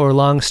rivalry or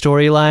long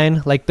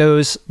storyline, like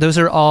those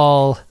are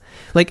all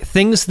like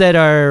things that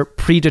are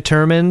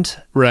predetermined,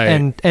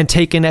 right, and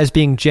taken as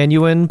being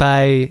genuine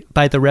by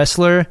the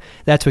wrestler.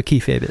 That's what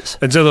kayfabe is.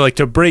 And so like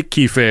to break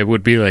kayfabe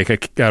would be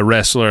like a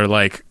wrestler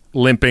like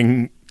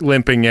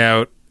limping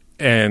out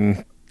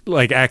and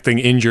like acting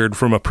injured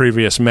from a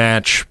previous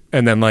match,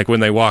 and then like when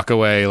they walk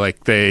away,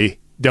 like they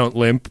don't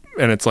limp,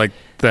 and it's like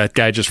that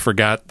guy just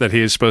forgot that he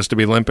is supposed to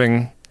be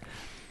limping.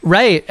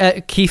 Right.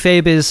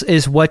 Kayfabe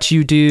is what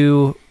you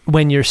do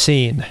when you're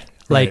seen.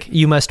 Like,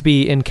 you must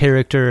be in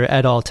character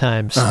at all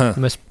times.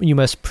 You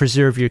must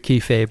preserve your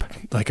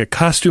kayfabe. Like a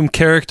costume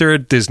character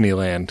at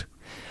Disneyland.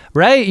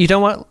 Right? You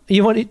don't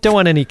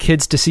want any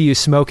kids to see you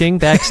smoking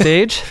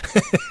backstage.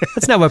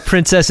 That's not what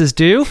princesses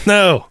do.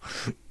 No.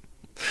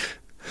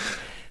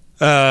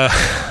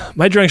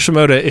 My drunk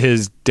Shimoda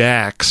is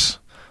Dax.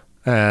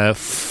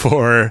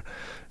 For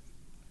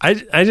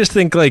I just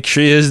think like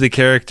she is the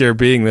character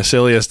being the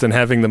silliest and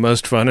having the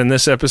most fun in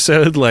this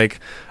episode. Like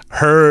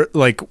her,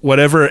 like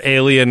whatever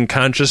alien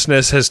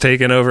consciousness has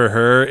taken over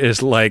her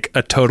is like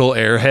a total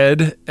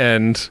airhead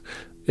and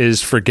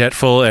is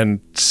forgetful and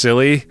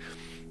silly.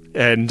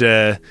 And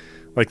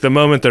like the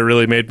moment that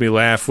really made me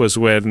laugh was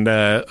when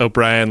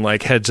O'Brien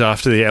like heads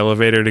off to the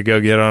elevator to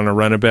go get on a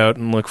runabout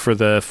and look for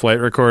the flight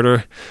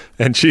recorder,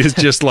 and she's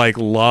just like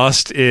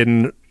lost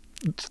in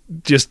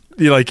just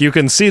like, you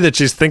can see that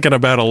she's thinking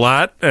about a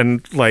lot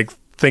and like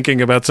thinking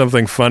about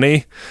something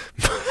funny,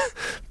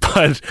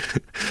 but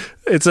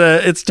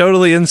it's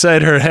totally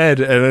inside her head,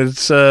 and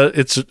it's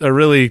a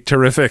really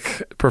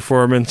terrific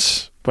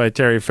performance by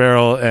Terry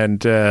Farrell,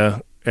 and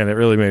it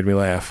really made me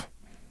laugh.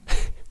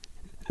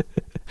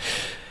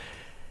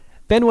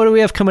 Ben, what do we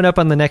have coming up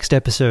on the next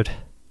episode?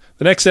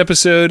 The next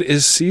episode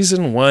is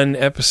Season 1,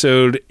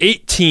 Episode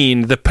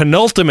 18, the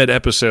penultimate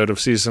episode of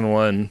Season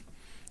 1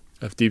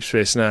 of Deep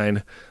Space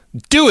Nine.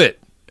 Do it!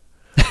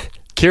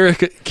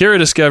 Kira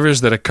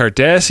discovers that a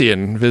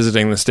Cardassian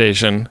visiting the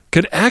station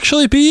could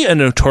actually be a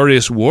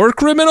notorious war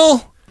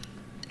criminal.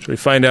 Should we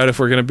find out if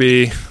we're going to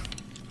be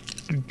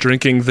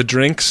drinking the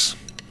drinks?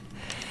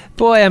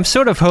 Boy, I'm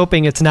sort of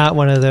hoping it's not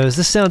one of those.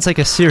 This sounds like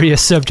a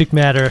serious subject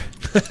matter.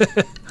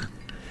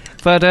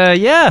 But,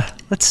 yeah,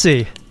 let's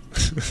see.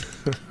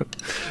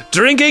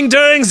 Drinking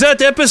during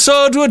that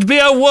episode would be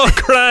a war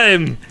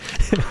crime!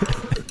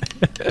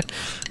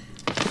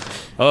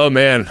 Oh,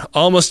 man.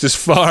 Almost as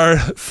far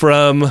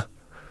from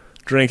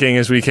drinking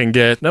as we can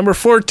get. Number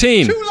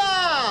 14.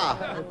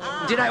 Chula!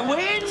 Did I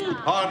win?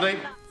 Hardly.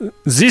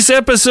 This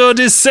episode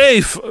is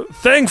safe,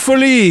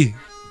 thankfully.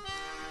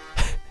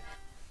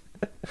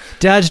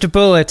 Dodged a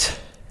bullet.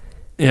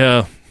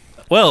 Yeah.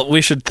 Well,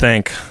 we should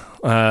thank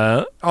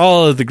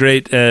all of the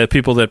great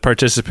people that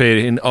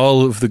participate in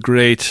all of the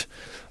great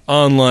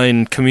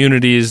online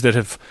communities that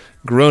have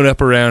grown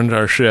up around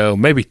our show.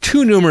 Maybe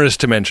too numerous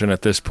to mention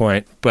at this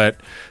point, but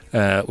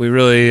we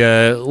really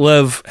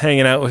love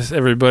hanging out with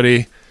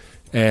everybody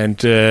and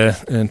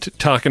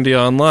talking to you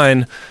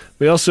online.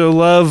 We also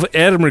love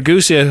Adam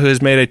Ragusia, who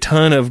has made a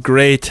ton of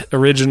great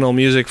original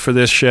music for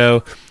this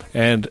show,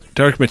 and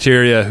Dark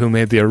Materia, who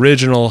made the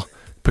original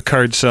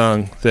Picard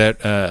song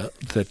that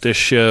this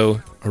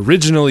show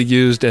originally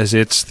used as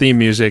its theme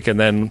music, and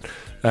then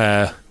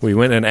we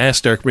went and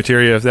asked Dark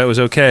Materia if that was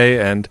okay,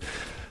 and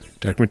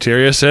Dark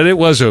Materia said it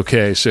was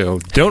okay. So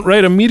don't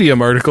write a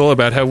Medium article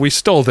about how we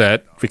stole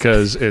that,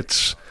 because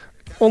it's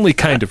only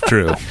kind of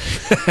true.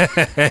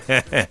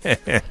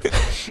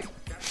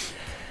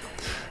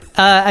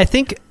 I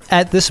think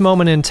at this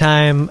moment in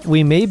time,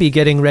 we may be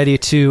getting ready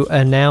to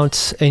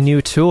announce a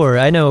new tour.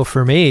 I know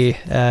for me,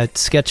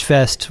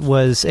 Sketchfest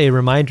was a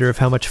reminder of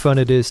how much fun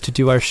it is to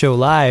do our show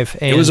live.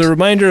 And it was a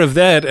reminder of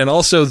that, and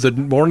also the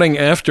morning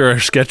after our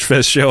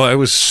Sketchfest show, I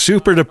was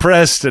super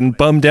depressed and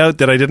bummed out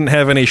that I didn't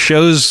have any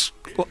shows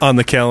on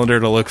the calendar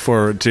to look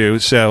forward to,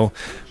 so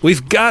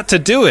we've got to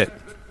do it.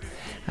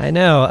 I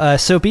know.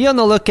 So be on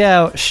the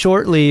lookout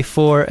shortly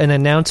for an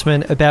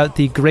announcement about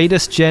the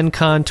Greatest Gen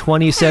Con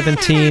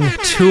 2017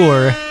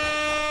 tour,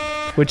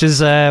 which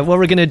is what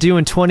we're going to do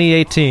in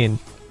 2018.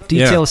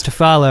 Details to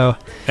follow.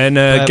 And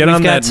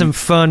we've got some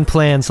fun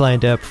plans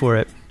lined up for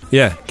it.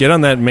 Yeah, get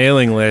on that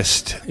mailing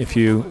list if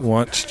you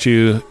want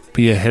to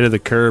be ahead of the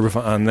curve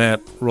on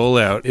that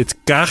rollout. It's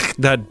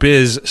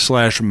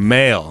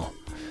gach.biz/mail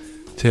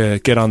to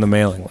get on the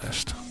mailing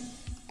list.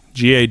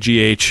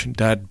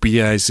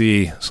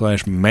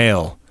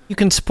 gagh.biz/mail. You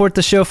can support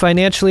the show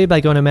financially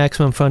by going to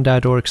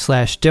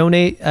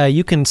MaximumFun.org/donate.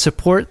 You can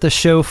support the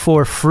show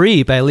for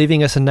free by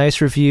leaving us a nice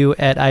review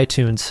at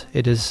iTunes.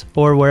 It is,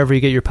 or wherever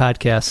you get your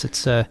podcasts.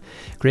 It's a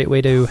great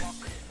way to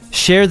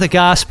share the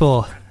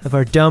gospel of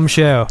our dumb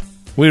show.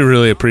 We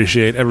really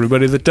appreciate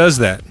everybody that does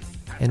that.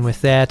 And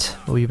with that,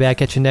 we'll be back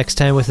at you next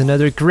time with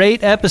another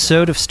great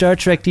episode of Star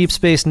Trek Deep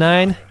Space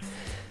Nine,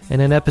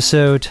 and an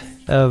episode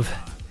of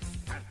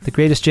The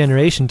Greatest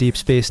Generation Deep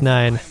Space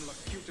Nine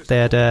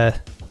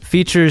that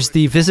features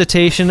the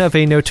visitation of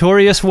a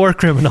notorious war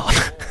criminal.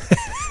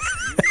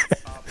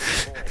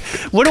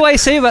 What do I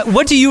say about...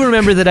 What do you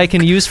remember that I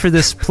can use for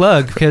this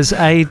plug? Because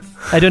I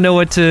don't know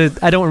what to...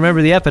 I don't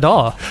remember the ep at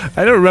all.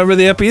 I don't remember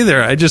the ep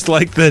either. I just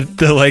like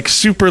the like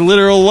super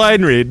literal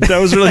line read. That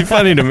was really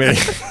funny to me.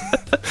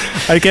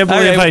 I can't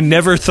believe I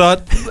never thought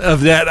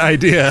of that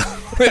idea.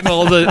 And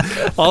all the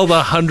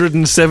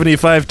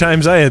 175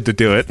 times I had to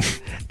do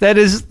it. That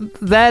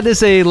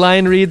is a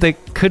line read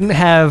that couldn't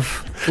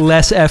have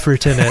less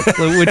effort in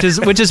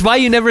it, which is why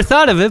you never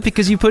thought of it,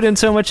 because you put in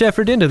so much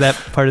effort into that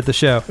part of the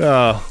show.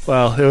 Oh,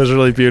 well, it was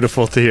really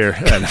beautiful to hear.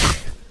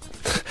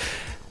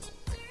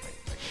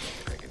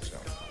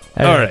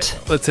 All right,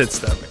 let's hit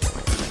stuff.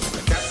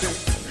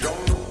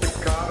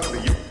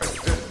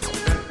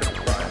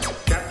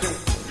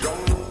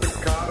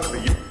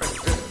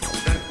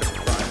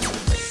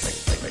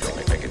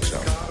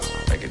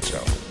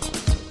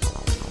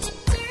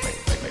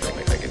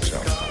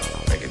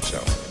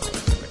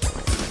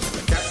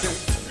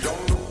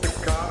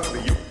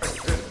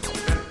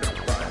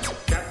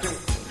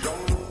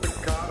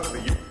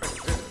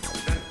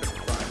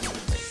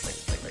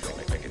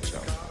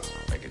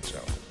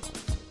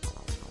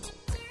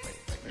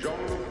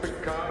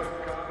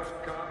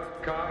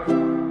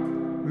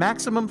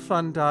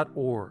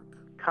 MaximumFun.org.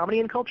 Comedy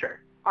and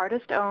culture.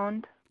 Artist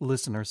owned.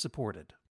 Listener supported.